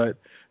surface, but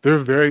they're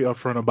very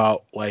upfront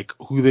about like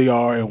who they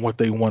are and what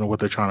they want and what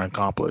they're trying to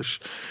accomplish.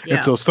 Yeah.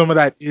 And so some of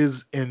that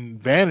is in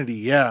vanity,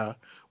 yeah,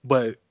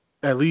 but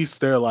at least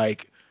they're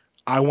like,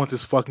 I want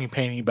this fucking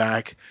painting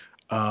back.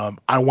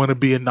 I want to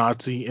be a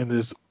Nazi in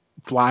this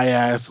fly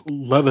ass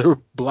leather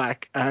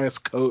black ass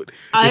coat.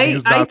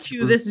 I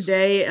to this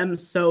day am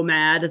so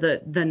mad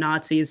that the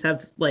Nazis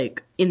have,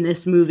 like, in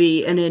this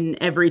movie and in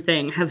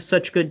everything, have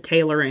such good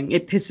tailoring.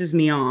 It pisses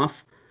me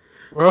off.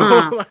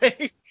 Bro,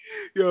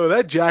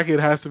 that jacket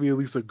has to be at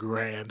least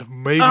 $1,000,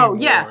 maybe more.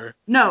 Yeah,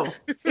 no,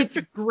 it's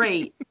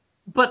great,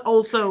 but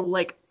also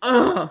like,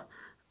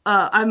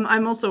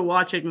 I'm also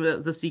watching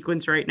the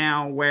sequence right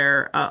now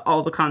where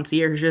all the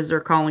concierges are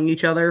calling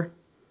each other.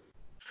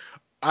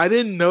 I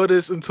didn't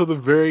notice until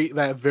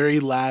that very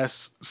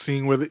last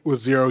scene where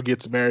Zero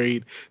gets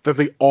married that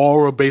they all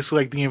were basically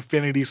like the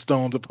Infinity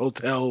Stones of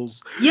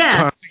hotels.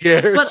 Yeah,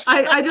 concierge. But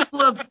I just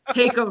love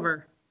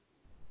Takeover.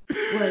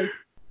 Like,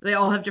 they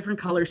all have different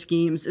color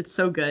schemes. It's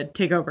so good.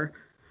 Takeover.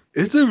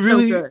 It's a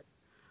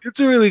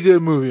really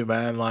good movie,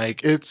 man.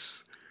 Like,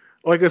 it's,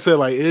 like I said,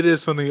 like, it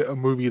is a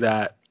movie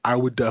that I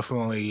would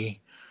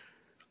probably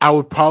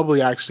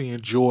actually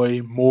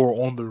enjoy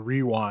more on the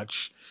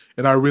rewatch,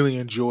 and I really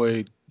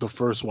enjoyed the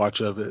first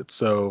watch of it.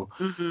 So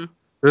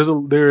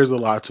there is a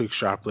lot to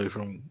extrapolate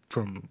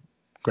from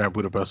Grand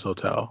Budapest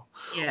Hotel.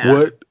 Yeah.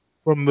 What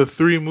from the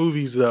 3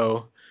 movies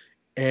though,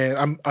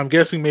 and I'm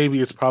guessing maybe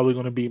it's probably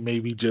going to be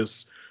maybe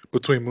just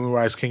between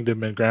Moonrise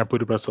Kingdom and Grand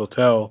Budapest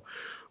Hotel,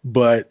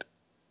 but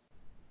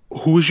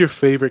who is your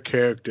favorite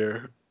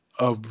character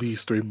of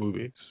these 3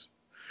 movies?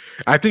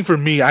 I think for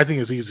me,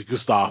 it's easy.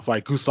 Gustav.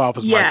 Like, Gustav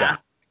is my guy.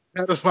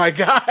 That is my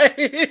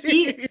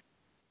guy.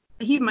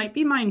 He might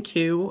be mine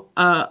too.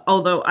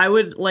 Although I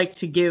would like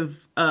to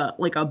give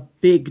like a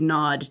big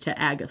nod to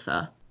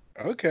Agatha.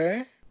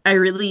 Okay. I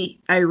really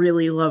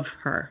love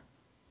her.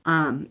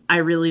 I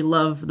really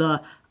love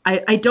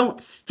I don't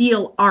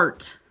steal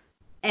art,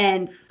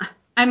 and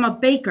I'm a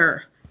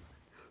baker.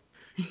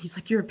 And he's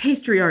like, you're a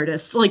pastry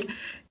artist. Like,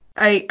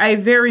 I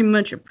very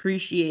much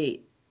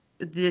appreciate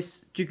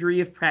this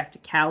degree of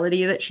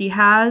practicality that she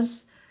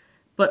has,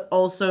 but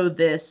also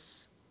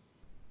this,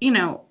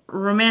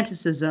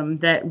 romanticism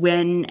that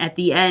when at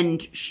the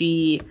end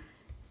she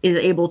is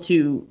able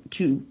to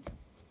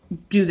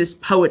do this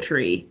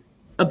poetry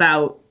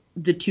about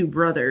the two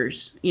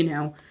brothers, you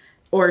know,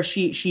 or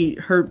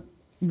her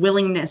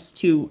willingness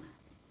to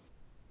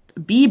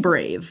be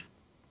brave.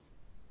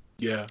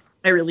 Yeah.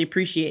 I really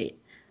appreciate.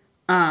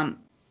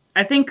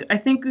 I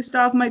think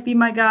Gustav might be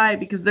my guy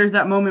because there's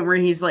that moment where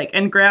he's like,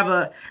 and grab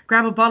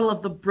a bottle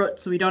of the Brut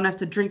so we don't have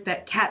to drink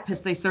that cat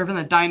piss they serve in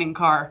the dining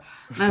car.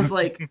 And I was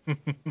like,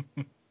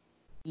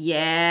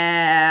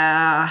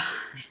 yeah.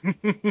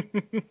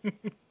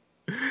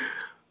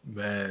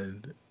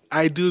 Man,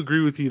 I do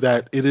agree with you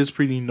that it is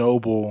pretty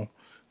noble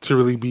to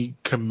really be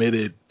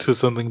committed to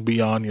something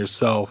beyond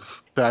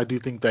yourself. I do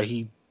think that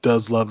he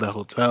does love that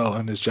hotel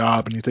and his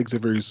job, and he takes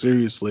it very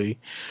seriously.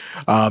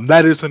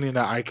 That is something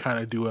that I kind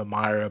of do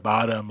admire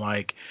about him.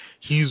 Like,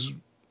 he's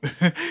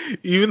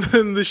even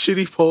in the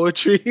shitty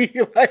poetry,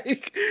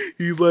 like,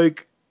 he's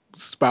like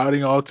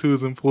spouting all to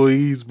his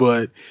employees,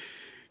 but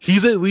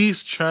he's at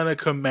least trying to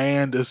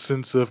command a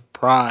sense of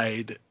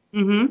pride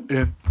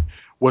in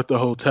what the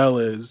hotel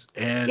is.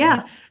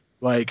 And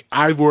like,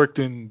 I've worked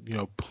in, you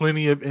know,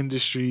 plenty of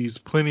industries,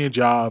 plenty of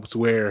jobs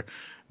where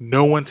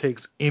no one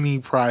takes any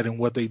pride in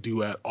what they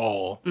do at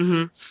all.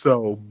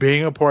 So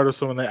being a part of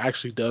someone that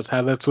actually does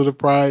have that sort of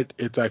pride,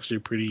 it's actually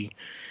pretty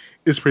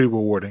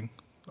rewarding,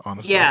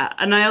 honestly. Yeah,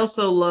 and I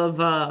also love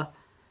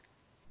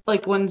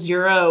like when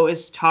Zero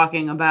is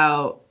talking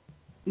about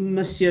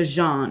Monsieur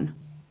Jean,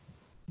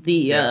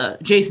 the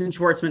Jason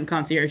Schwartzman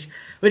concierge,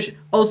 which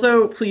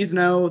also please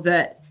know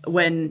that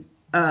when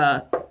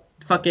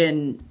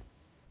fucking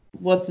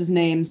what's his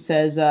name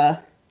says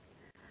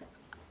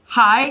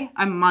hi,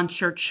 I'm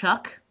Monsieur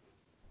Chuck.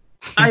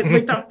 I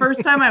like the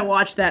first time I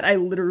watched that, I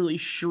literally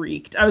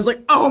shrieked. I was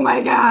like, oh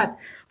my god!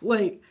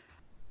 Like,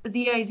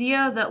 the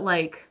idea that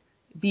like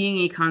being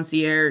a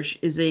concierge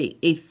is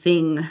a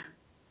thing,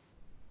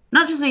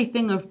 not just a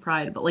thing of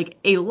pride, but like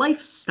a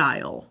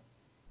lifestyle.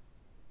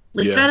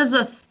 Like that is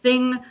a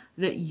thing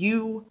that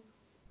you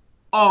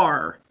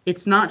are.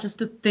 It's not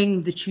just a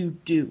thing that you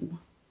do.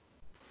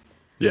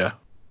 Yeah.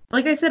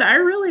 Like I said, I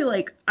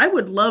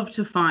would love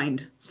to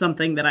find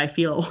something that I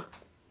feel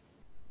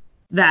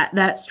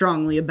that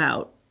strongly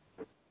about.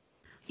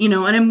 You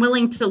know, and I'm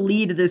willing to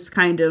lead this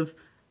kind of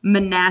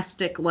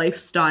monastic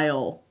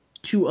lifestyle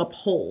to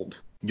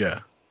uphold. Yeah.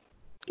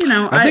 You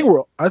know, I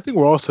think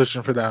we're all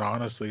searching for that,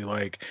 honestly.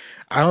 Like,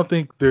 I don't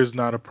think there's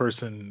not a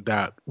person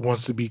that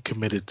wants to be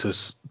committed to,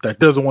 that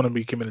doesn't want to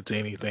be committed to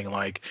anything.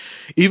 Like,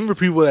 even for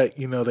people that,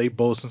 you know, they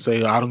boast and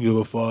say, I don't give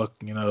a fuck,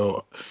 you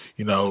know,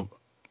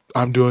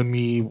 I'm doing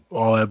me,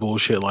 all that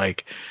bullshit.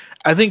 Like,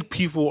 I think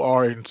people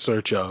are in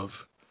search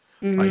of,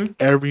 like,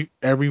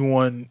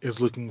 everyone is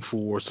looking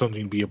for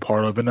something to be a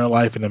part of in their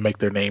life and to make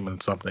their name in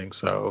something.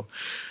 So,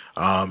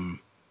 I know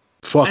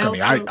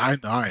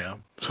I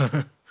am.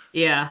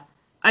 Yeah.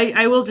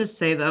 I will just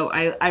say though,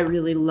 I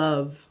really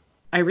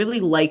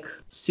like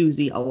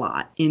Susie a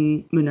lot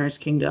in Moonrise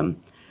Kingdom.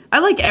 I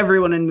like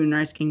everyone in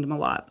Moonrise Kingdom a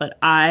lot, but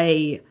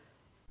all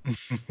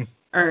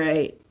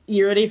right,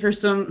 you ready for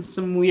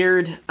some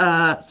weird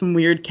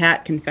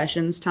cat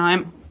confessions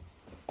time?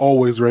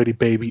 Always ready,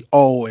 baby.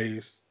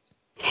 Always.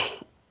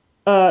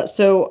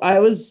 So I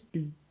was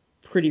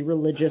pretty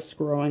religious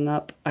growing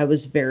up. I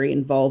was very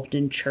involved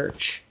in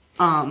church.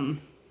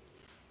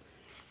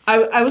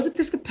 I was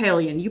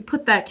Episcopalian. You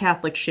put that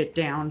Catholic shit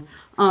down.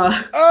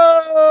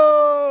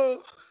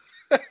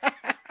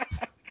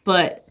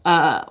 But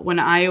when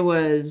I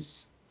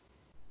was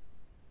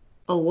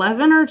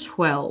 11 or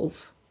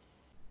 12,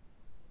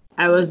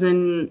 I was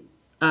in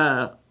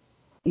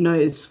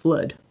Noise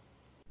Flood,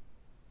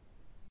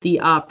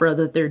 the opera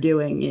that they're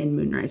doing in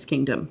Moonrise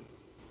Kingdom.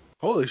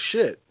 Holy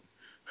shit.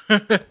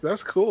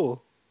 That's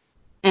cool.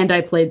 And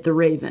I played the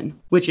Raven,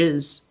 which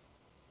is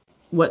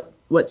what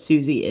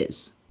Susie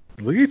is.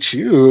 Look at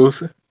you.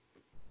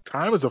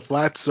 Time is a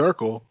flat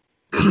circle.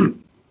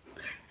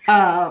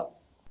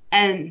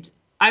 And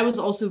I was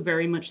also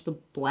very much the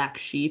black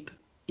sheep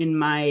in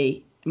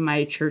my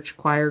church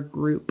choir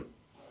group,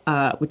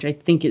 which I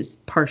think is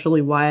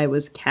partially why I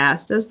was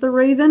cast as the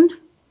Raven.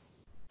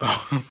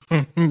 Oh,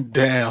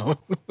 damn.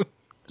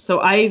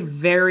 So I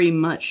very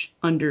much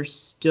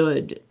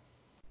understood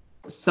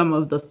some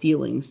of the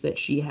feelings that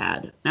she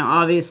had.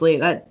 Now, obviously,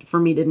 that for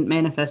me didn't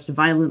manifest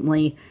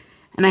violently,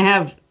 and I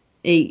have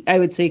I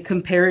would say,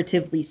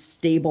 comparatively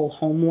stable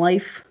home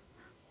life.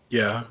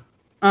 Yeah.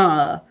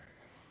 But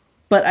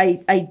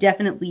I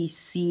definitely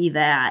see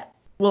that.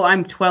 Well,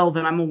 I'm 12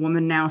 and I'm a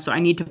woman now, so I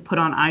need to put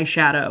on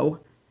eyeshadow.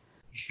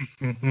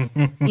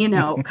 You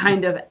know,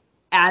 kind of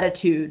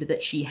attitude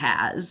that she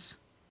has.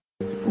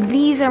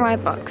 These are my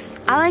books.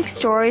 I like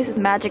stories with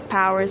magic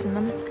powers in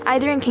them,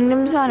 either in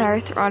kingdoms on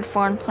Earth or on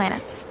foreign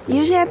planets.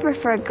 Usually I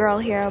prefer a girl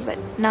hero, but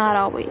not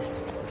always.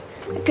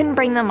 I couldn't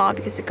bring them all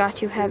because it got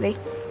too heavy.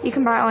 You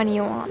can borrow any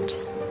you want.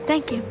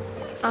 Thank you.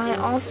 I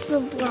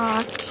also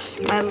brought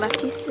my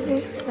lefty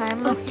scissors because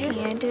I'm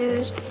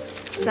left-handed,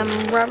 some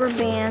rubber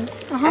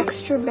bands,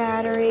 extra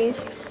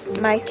batteries,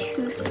 my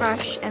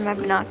toothbrush, and my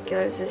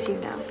binoculars, as you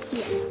know.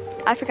 Yeah.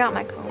 I forgot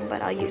my comb,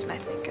 but I'll use my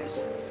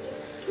fingers.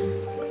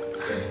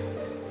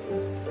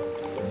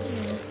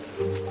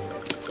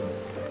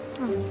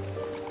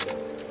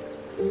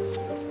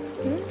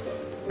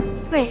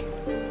 Wait,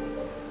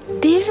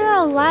 these are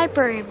all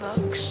library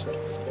books.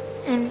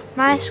 In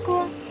my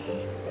school,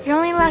 you're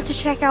only allowed to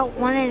check out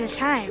one at a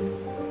time.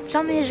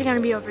 Some of these are going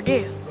to be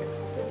overdue.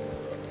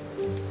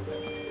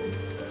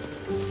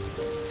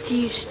 Do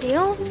you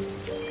steal?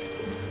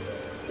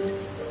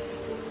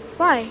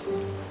 Why?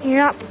 You're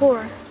not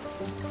poor.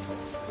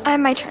 I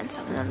might turn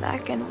some of them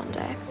back in one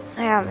day.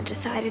 I haven't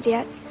decided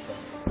yet.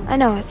 I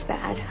know it's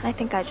bad. I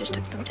think I just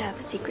took them to have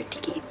a secret to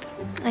keep.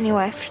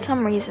 Anyway, for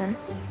some reason,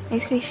 it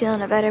makes me feel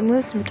in a better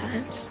mood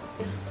sometimes.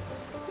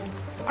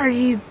 Are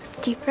you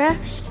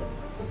depressed?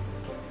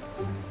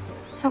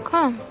 How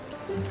come?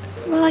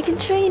 Well, I can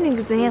show you an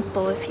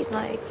example if you'd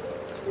like.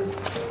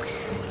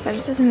 But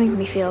it doesn't make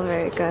me feel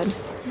very good.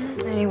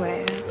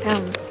 Anyway, I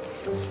found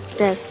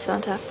this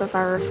on top of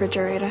our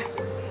refrigerator.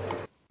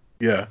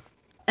 Yeah.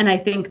 And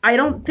I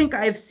don't think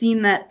I've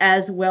seen that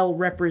as well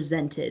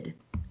represented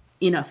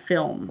in a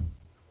film,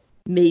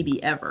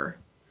 maybe ever.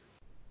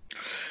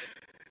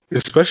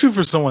 Especially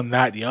for someone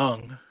that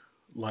young.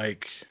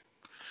 Like,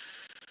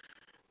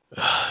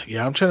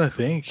 yeah, I'm trying to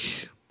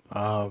think.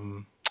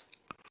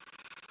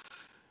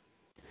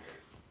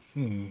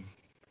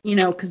 You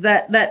know, because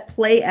that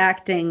play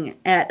acting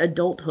at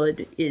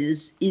adulthood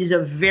is a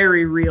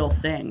very real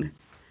thing.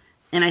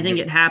 And I think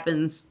it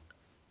happens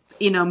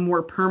in a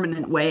more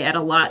permanent way at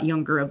a lot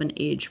younger of an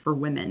age for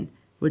women,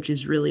 which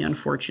is really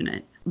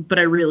unfortunate. But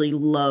I really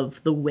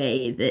love the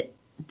way that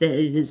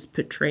it is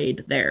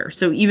portrayed there.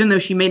 So even though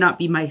she may not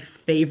be my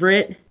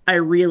favorite, I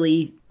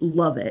really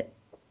love it.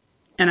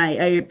 And I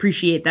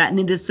appreciate that. And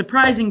it is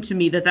surprising to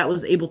me that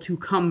was able to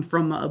come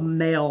from a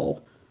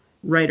male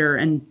writer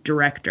and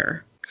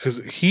director.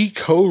 Because he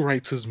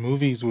co-writes his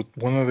movies with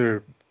one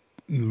other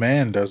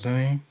man, doesn't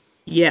he?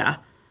 Yeah.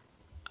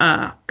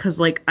 Because,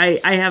 like, I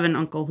have an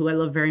uncle who I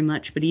love very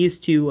much, but he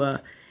used to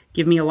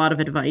give me a lot of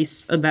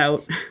advice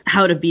about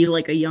how to be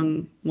like a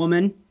young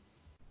woman.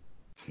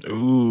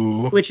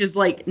 Ooh. Which is,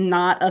 like,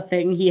 not a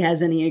thing he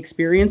has any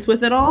experience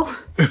with at all.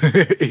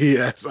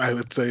 Yes, I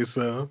would say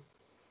so.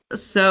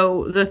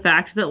 So the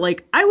fact that,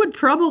 like, I would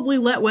probably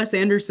let Wes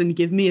Anderson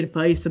give me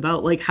advice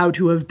about, like, how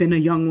to have been a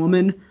young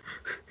woman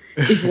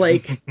is,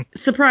 like,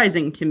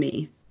 surprising to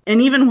me.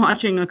 And even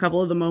watching a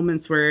couple of the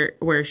moments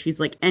where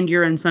she's like, and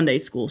you're in Sunday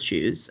school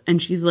shoes.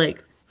 And she's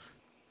like,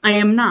 I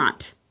am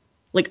not.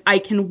 Like, I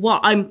can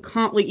walk.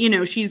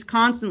 She's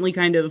constantly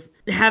kind of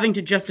having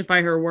to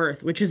justify her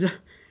worth, which is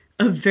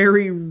a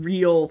very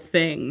real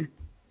thing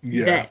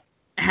that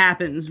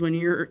happens when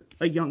you're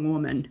a young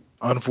woman.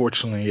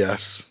 Unfortunately,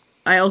 yes.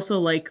 I also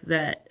like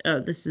that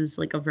this is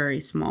like a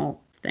very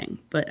small thing,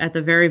 but at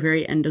the very,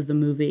 very end of the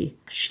movie,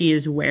 she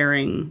is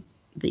wearing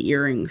the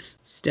earrings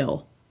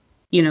still.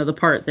 You know, the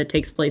part that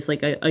takes place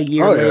like a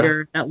year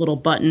later, that little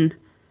button.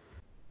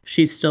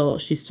 She's still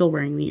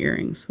wearing the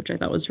earrings, which I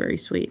thought was very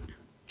sweet.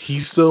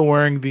 He's still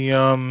wearing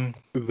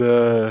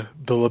the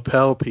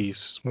lapel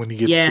piece when he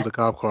gets to the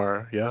cop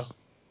car. Yeah.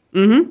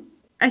 Mm-hmm.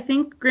 I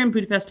think Grand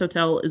Budapest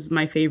Hotel is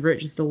my favorite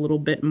just a little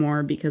bit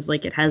more because,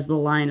 like, it has the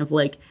line of,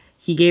 like,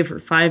 he gave her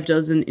 5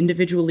 dozen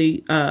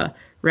individually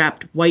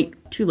wrapped white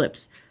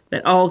tulips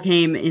that all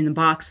came in a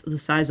box the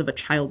size of a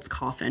child's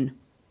coffin.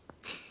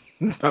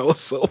 That was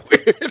so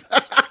weird.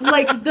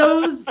 Like,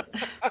 those...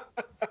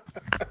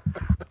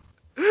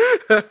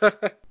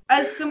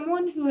 As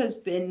someone who has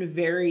been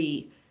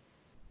very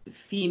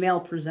female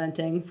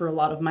presenting for a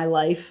lot of my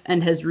life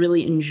and has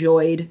really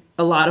enjoyed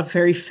a lot of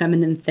very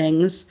feminine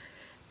things,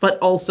 but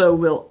also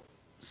will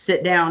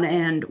sit down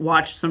and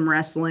watch some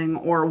wrestling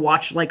or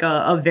watch like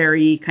a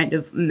very kind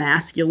of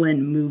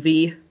masculine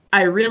movie,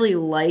 I really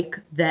like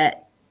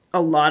that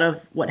a lot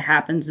of what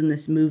happens in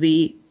this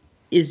movie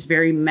is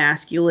very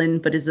masculine,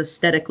 but is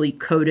aesthetically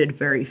coded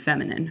very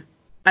feminine.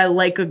 I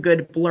like a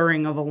good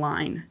blurring of a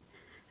line.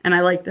 And I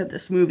like that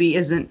this movie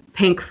isn't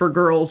pink for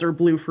girls or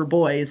blue for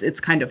boys. It's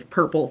kind of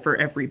purple for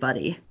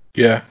everybody.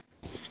 Yeah.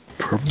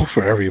 Purple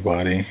for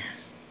everybody.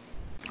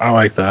 I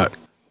like that.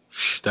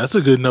 That's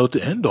a good note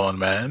to end on,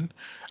 man.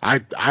 I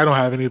don't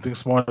have anything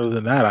smarter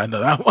than that. I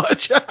know that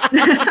much.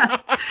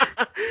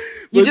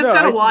 You just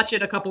gotta watch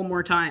it a couple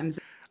more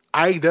times.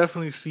 I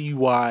definitely see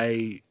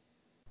why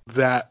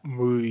that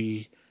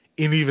movie,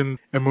 and even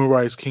in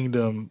Moonrise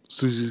Kingdom,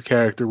 Susie's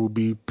character will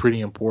be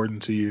pretty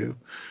important to you.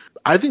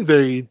 I do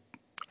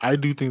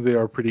think they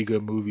are pretty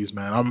good movies,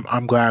 man.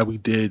 I'm glad we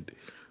did.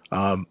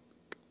 Well,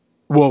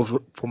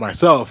 for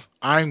myself,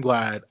 I'm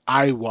glad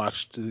I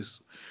watched this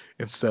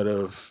instead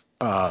of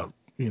Rise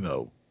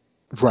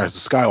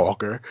of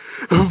Skywalker.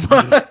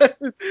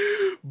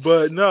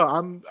 but no,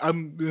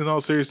 I'm in all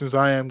seriousness,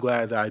 I am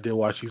glad that I did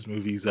watch these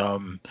movies.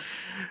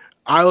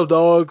 Isle of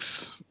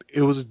Dogs,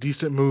 it was a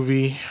decent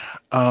movie.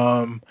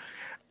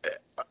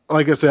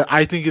 Like I said,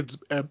 I think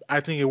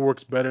it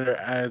works better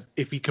as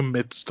if he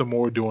commits to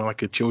more doing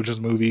like a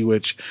children's movie,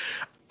 which,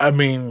 I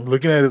mean,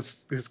 looking at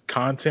his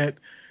content,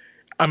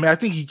 I mean, I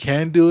think he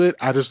can do it.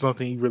 I just don't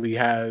think he really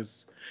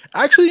has.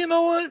 Actually, you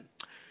know what?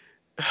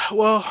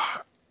 Well,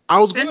 I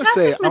was going to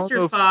say, Fantastic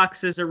Mr.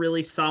 Fox is a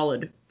really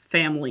solid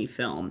family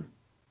film.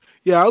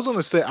 Yeah, I was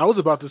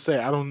about to say,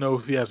 I don't know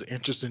if he has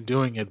interest in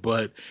doing it,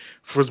 but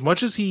for as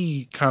much as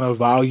he kind of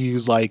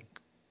values like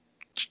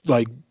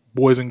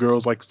boys and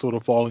girls like sort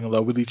of falling in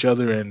love with each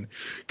other and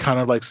kind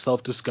of like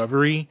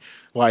self-discovery,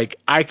 like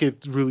I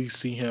could really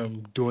see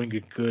him doing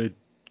a good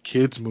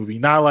kids movie.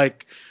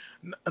 Not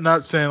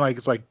saying like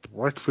it's like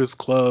Breakfast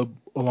Club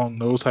along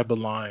those type of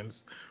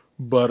lines,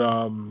 but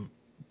I mean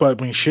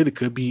shit, it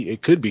could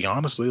be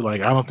honestly.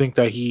 Like I think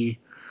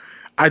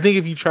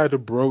if he tried to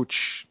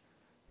broach,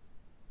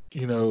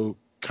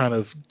 kind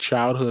of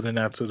childhood in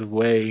that sort of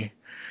way,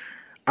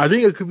 I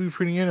think it could be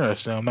pretty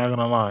interesting. I'm not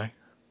gonna lie.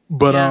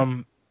 But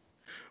Yeah.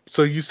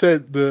 so you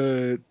said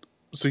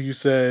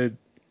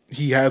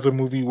he has a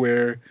movie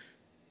where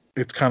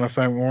it's kind of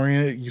family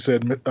oriented. You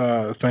said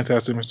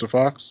Fantastic Mr.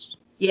 Fox.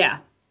 Yeah.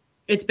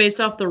 It's based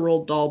off the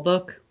Roald Dahl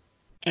book,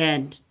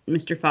 and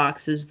Mr.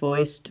 Fox is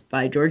voiced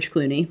by George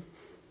Clooney.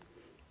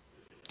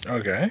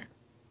 Okay.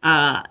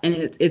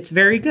 And it's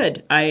very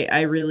good.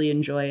 I really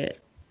enjoy it.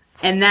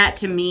 And that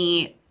to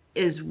me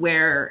is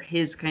where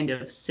his kind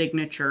of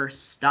signature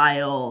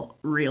style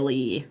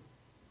really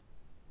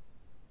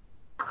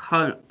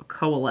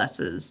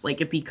coalesces.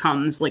 Like it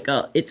becomes like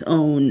its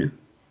own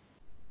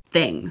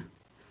thing.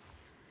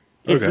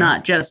 It's Okay.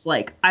 not just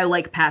like I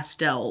like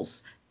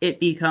pastels. It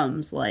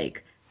becomes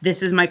like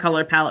this is my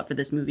color palette for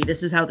this movie.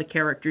 This is how the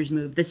characters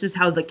move. This is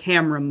how the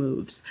camera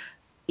moves.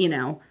 In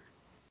a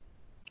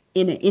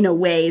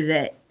way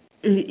that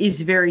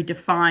is very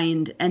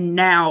defined. And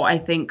now I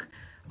think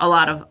a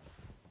lot of,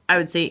 I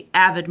would say,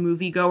 avid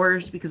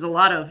moviegoers, because a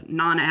lot of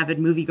non-avid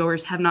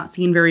moviegoers have not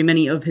seen very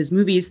many of his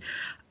movies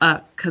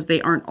because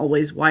they aren't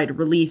always wide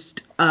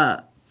released,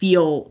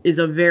 feel is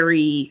a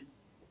very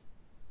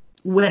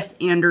Wes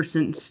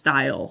Anderson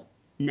style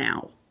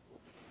now.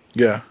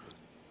 Yeah.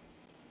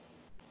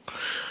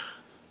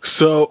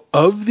 So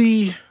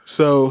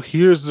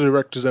here's the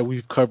directors that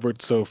we've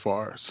covered so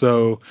far.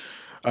 So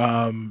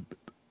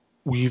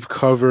we've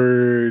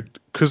covered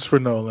Christopher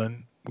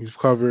Nolan, we've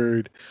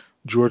covered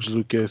George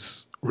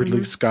Lucas,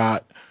 Ridley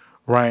Scott,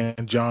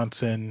 Rian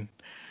Johnson.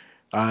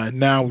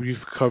 Now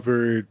we've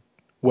covered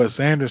Wes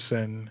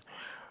Anderson.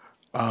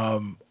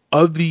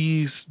 Of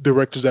these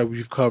directors that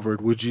we've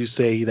covered, would you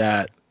say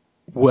that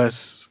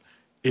Wes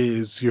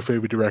is your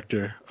favorite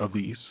director of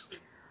these?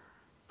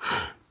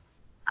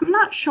 I'm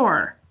not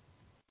sure.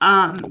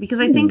 Because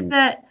I think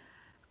that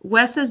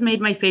Wes has made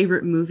my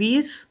favorite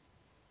movies,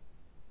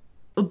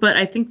 but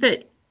I think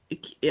that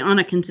on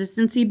a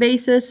consistency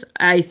basis,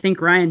 I think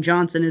Rian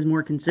Johnson is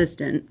more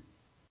consistent.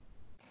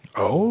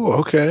 Oh,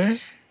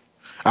 okay.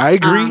 I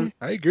agree.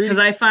 Because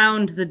I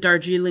found the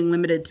Darjeeling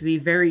Limited to be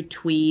very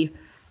twee.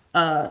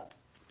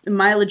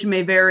 Mileage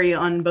may vary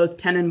on both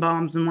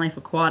Tenenbaums and Life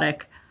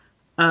Aquatic.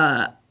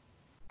 I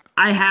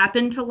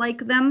happen to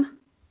like them,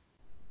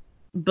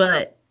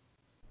 but,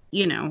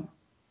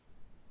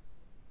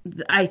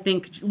 I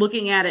think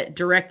looking at it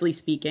directly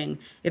speaking,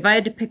 if I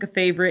had to pick a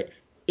favorite,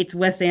 it's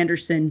Wes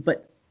Anderson,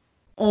 but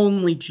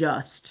only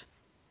just.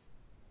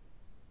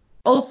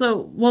 Also,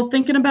 while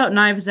thinking about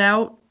Knives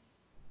Out,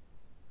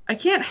 I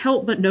can't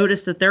help but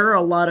notice that there are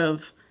a lot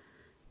of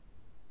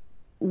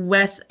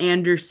Wes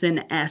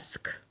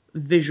Anderson-esque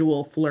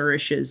visual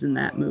flourishes in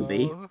that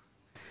movie.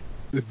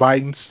 The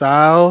biting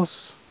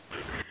styles.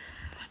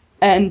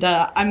 And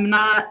I'm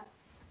not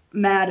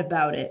mad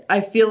about it.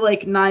 I feel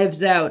like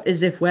Knives Out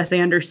is if Wes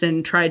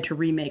Anderson tried to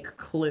remake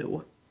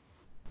Clue.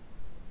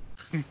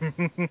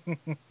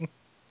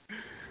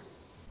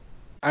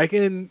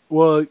 In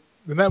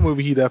that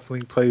movie he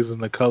definitely plays in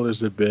the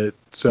colors a bit,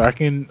 so I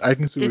can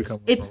see where you're coming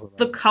from. It's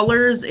the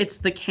colors, it's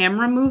the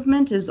camera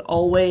movement is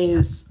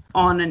always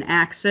on an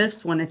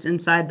axis when it's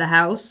inside the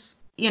house.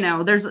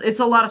 It's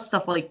a lot of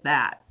stuff like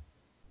that.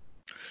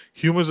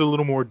 Humor's a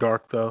little more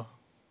dark though.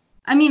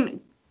 I mean,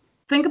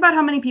 think about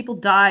how many people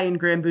die in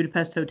Grand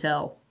Budapest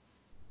Hotel.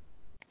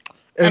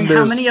 And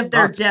how many of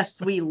their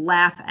deaths we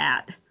laugh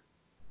at.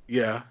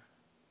 Yeah.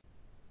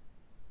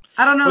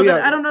 I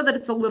don't know that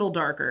it's a little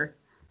darker.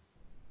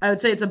 I would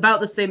say it's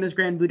about the same as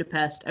Grand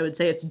Budapest. I would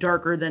say it's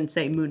darker than,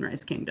 say,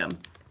 Moonrise Kingdom.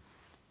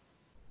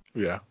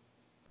 Yeah.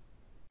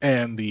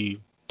 And the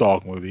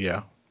dog movie,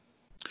 yeah.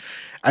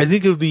 I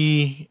think of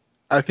the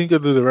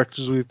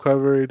directors we've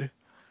covered.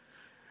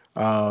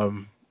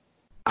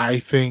 I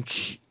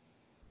think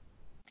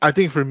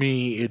for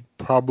me it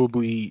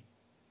probably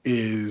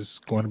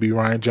is going to be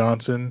Rian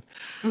Johnson.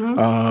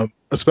 Mm-hmm.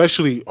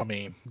 Especially,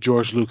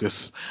 George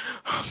Lucas.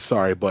 I'm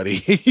sorry,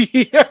 buddy.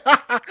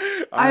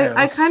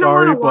 I kind of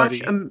want to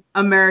watch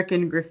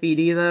American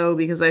Graffiti though,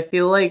 because I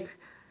feel like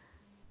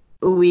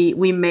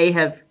we may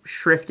have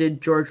shrifted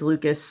George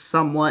Lucas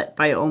somewhat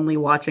by only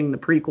watching the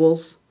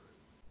prequels.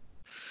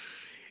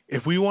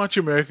 If we watch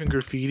American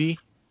Graffiti,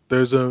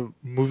 there's a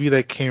movie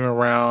that came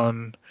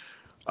around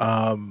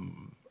a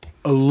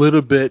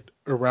little bit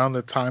around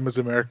the time as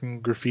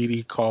American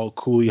Graffiti called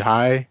Coolie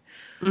High.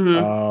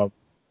 Mm-hmm.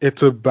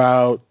 It's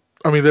about,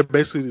 they're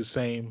basically the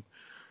same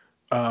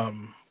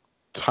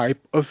type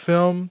of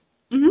film.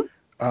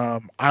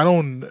 Mm-hmm. I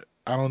don't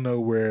know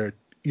where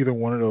either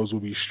one of those will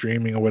be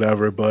streaming or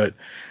whatever, but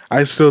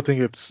I still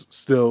think it's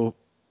still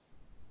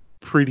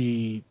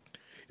pretty.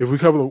 If we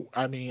cover,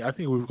 I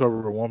think we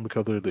cover one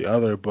because of the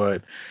other,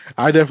 but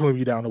I definitely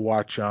be down to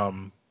watch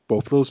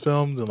both of those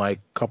films and like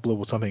couple it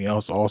with something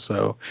else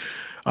also.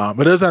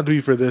 It doesn't have to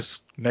be for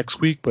this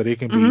next week, but it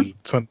can be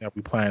something that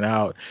we plan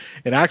out.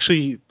 And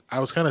actually, I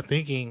was kind of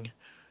thinking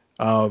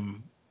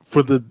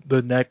for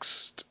the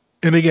next,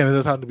 and again, it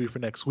doesn't have to be for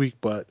next week,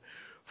 but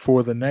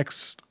for the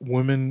next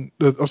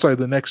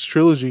the next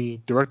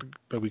trilogy director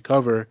that we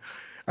cover,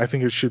 I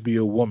think it should be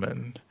a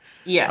woman.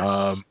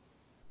 Yes.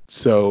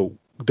 So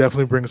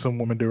definitely bring some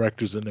women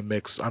directors in the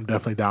mix. I'm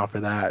definitely down for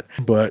that.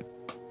 But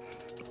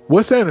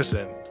Wes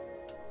Anderson,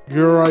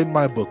 you're all right in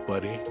my book,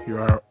 buddy.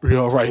 You're all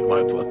right in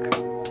my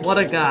book. What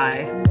a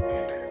guy.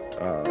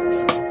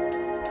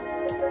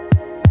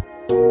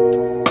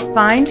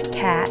 Find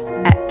Kat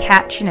at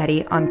Kat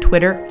Chinetti on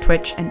Twitter,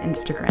 Twitch, and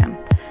Instagram.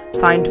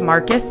 Find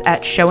Marcus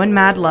at Show and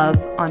Mad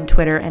Love on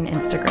Twitter and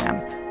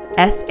Instagram.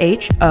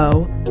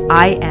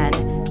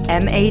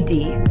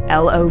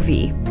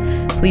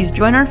 SHOINMADLOV. Please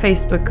join our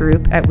Facebook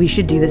group at We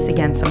Should Do This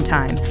Again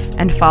Sometime,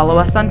 and follow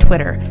us on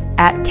Twitter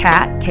at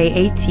Kat,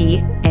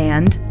 K-A-T,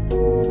 and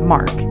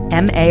Mark,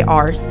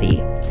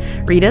 M-A-R-C.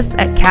 Read us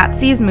at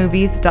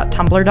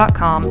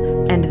catseesmovies.tumblr.com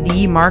and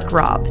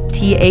themarkrob,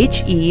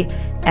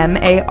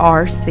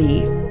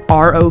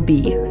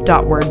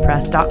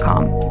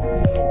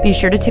 THEMARCROB.wordpress.com. Be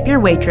sure to tip your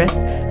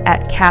waitress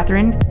at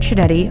Catherine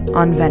Chinetti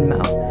on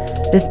Venmo.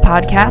 This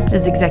podcast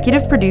is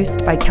executive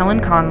produced by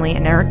Kellen Conley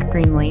and Eric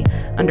Greenlee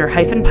under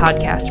Hyphen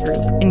Podcast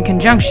Group in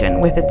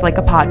conjunction with It's Like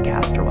a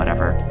Podcast or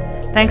whatever.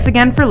 Thanks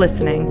again for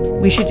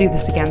listening. We should do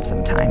this again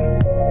sometime.